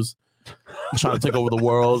reviews. I'm trying to take over the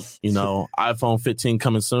world. iPhone 15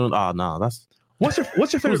 coming soon. Oh, no, that's... What's your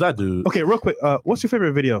favorite... Who's that dude? Okay, real quick. What's your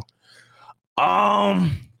favorite video?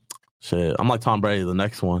 Shit, I'm like Tom Brady, the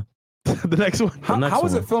next one. The next one. How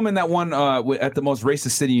was it filming that one at the most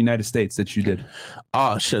racist city in the United States that you did?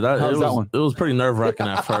 Oh shit, that one? It was pretty nerve wracking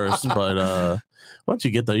at first, but once you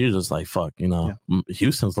get there, you're just like, fuck,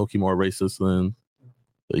 Houston's low-key more racist than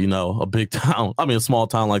a big town. I mean, a small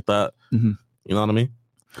town like that. Mm-hmm. You know what I mean?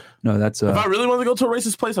 No, that's. If I really wanted to go to a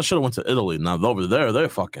racist place, I should have went to Italy. Now over there, they're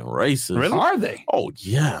fucking racist. Really? Are they? Oh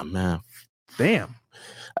yeah, man. Damn.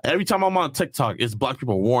 Every time I'm on TikTok, it's black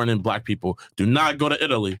people warning black people, do not go to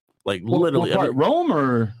Italy. Like What literally. part? Rome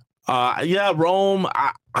or? Yeah, Rome.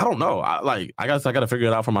 I don't know. I guess I got to figure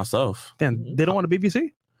it out for myself. Damn, they don't want a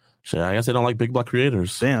BBC? Shit, I guess they don't like big black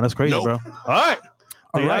creators. Damn, that's crazy, bro. All right.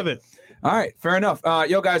 There you have it. All right, fair enough.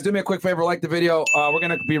 Yo, guys, do me a quick favor. Like the video. We're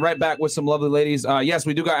going to be right back with some lovely ladies. Yes,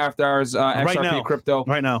 we do got After Hours, XRP right now. Crypto.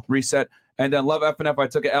 Right now. Reset. And then Love FNF. I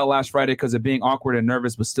took an L last Friday because of being awkward and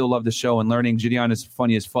nervous, but still love the show and learning. Jidion is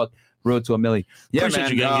funny as fuck. Road to a milli. Yeah,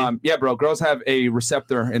 Appreciate man. you, yeah, bro. Girls have a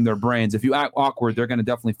receptor in their brains. If you act awkward, they're going to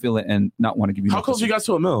definitely feel it and not want to give you. How close you guys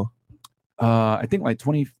to a mil? I think like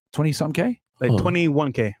 20 something K. Like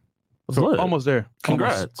 21K. So almost there.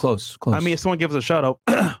 Congrats. Close. I mean, if someone gives us a shout out,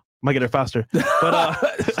 might get there faster. But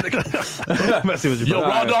messy with you, bro. Yo,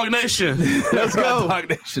 Raw Dog Nation. Let's go. Dog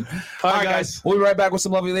Nation. All right, guys. We'll be right back with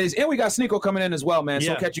some lovely ladies. And we got Sneeko coming in as well, man. So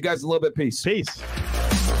Yeah. we'll catch you guys in a little bit. Peace. Peace.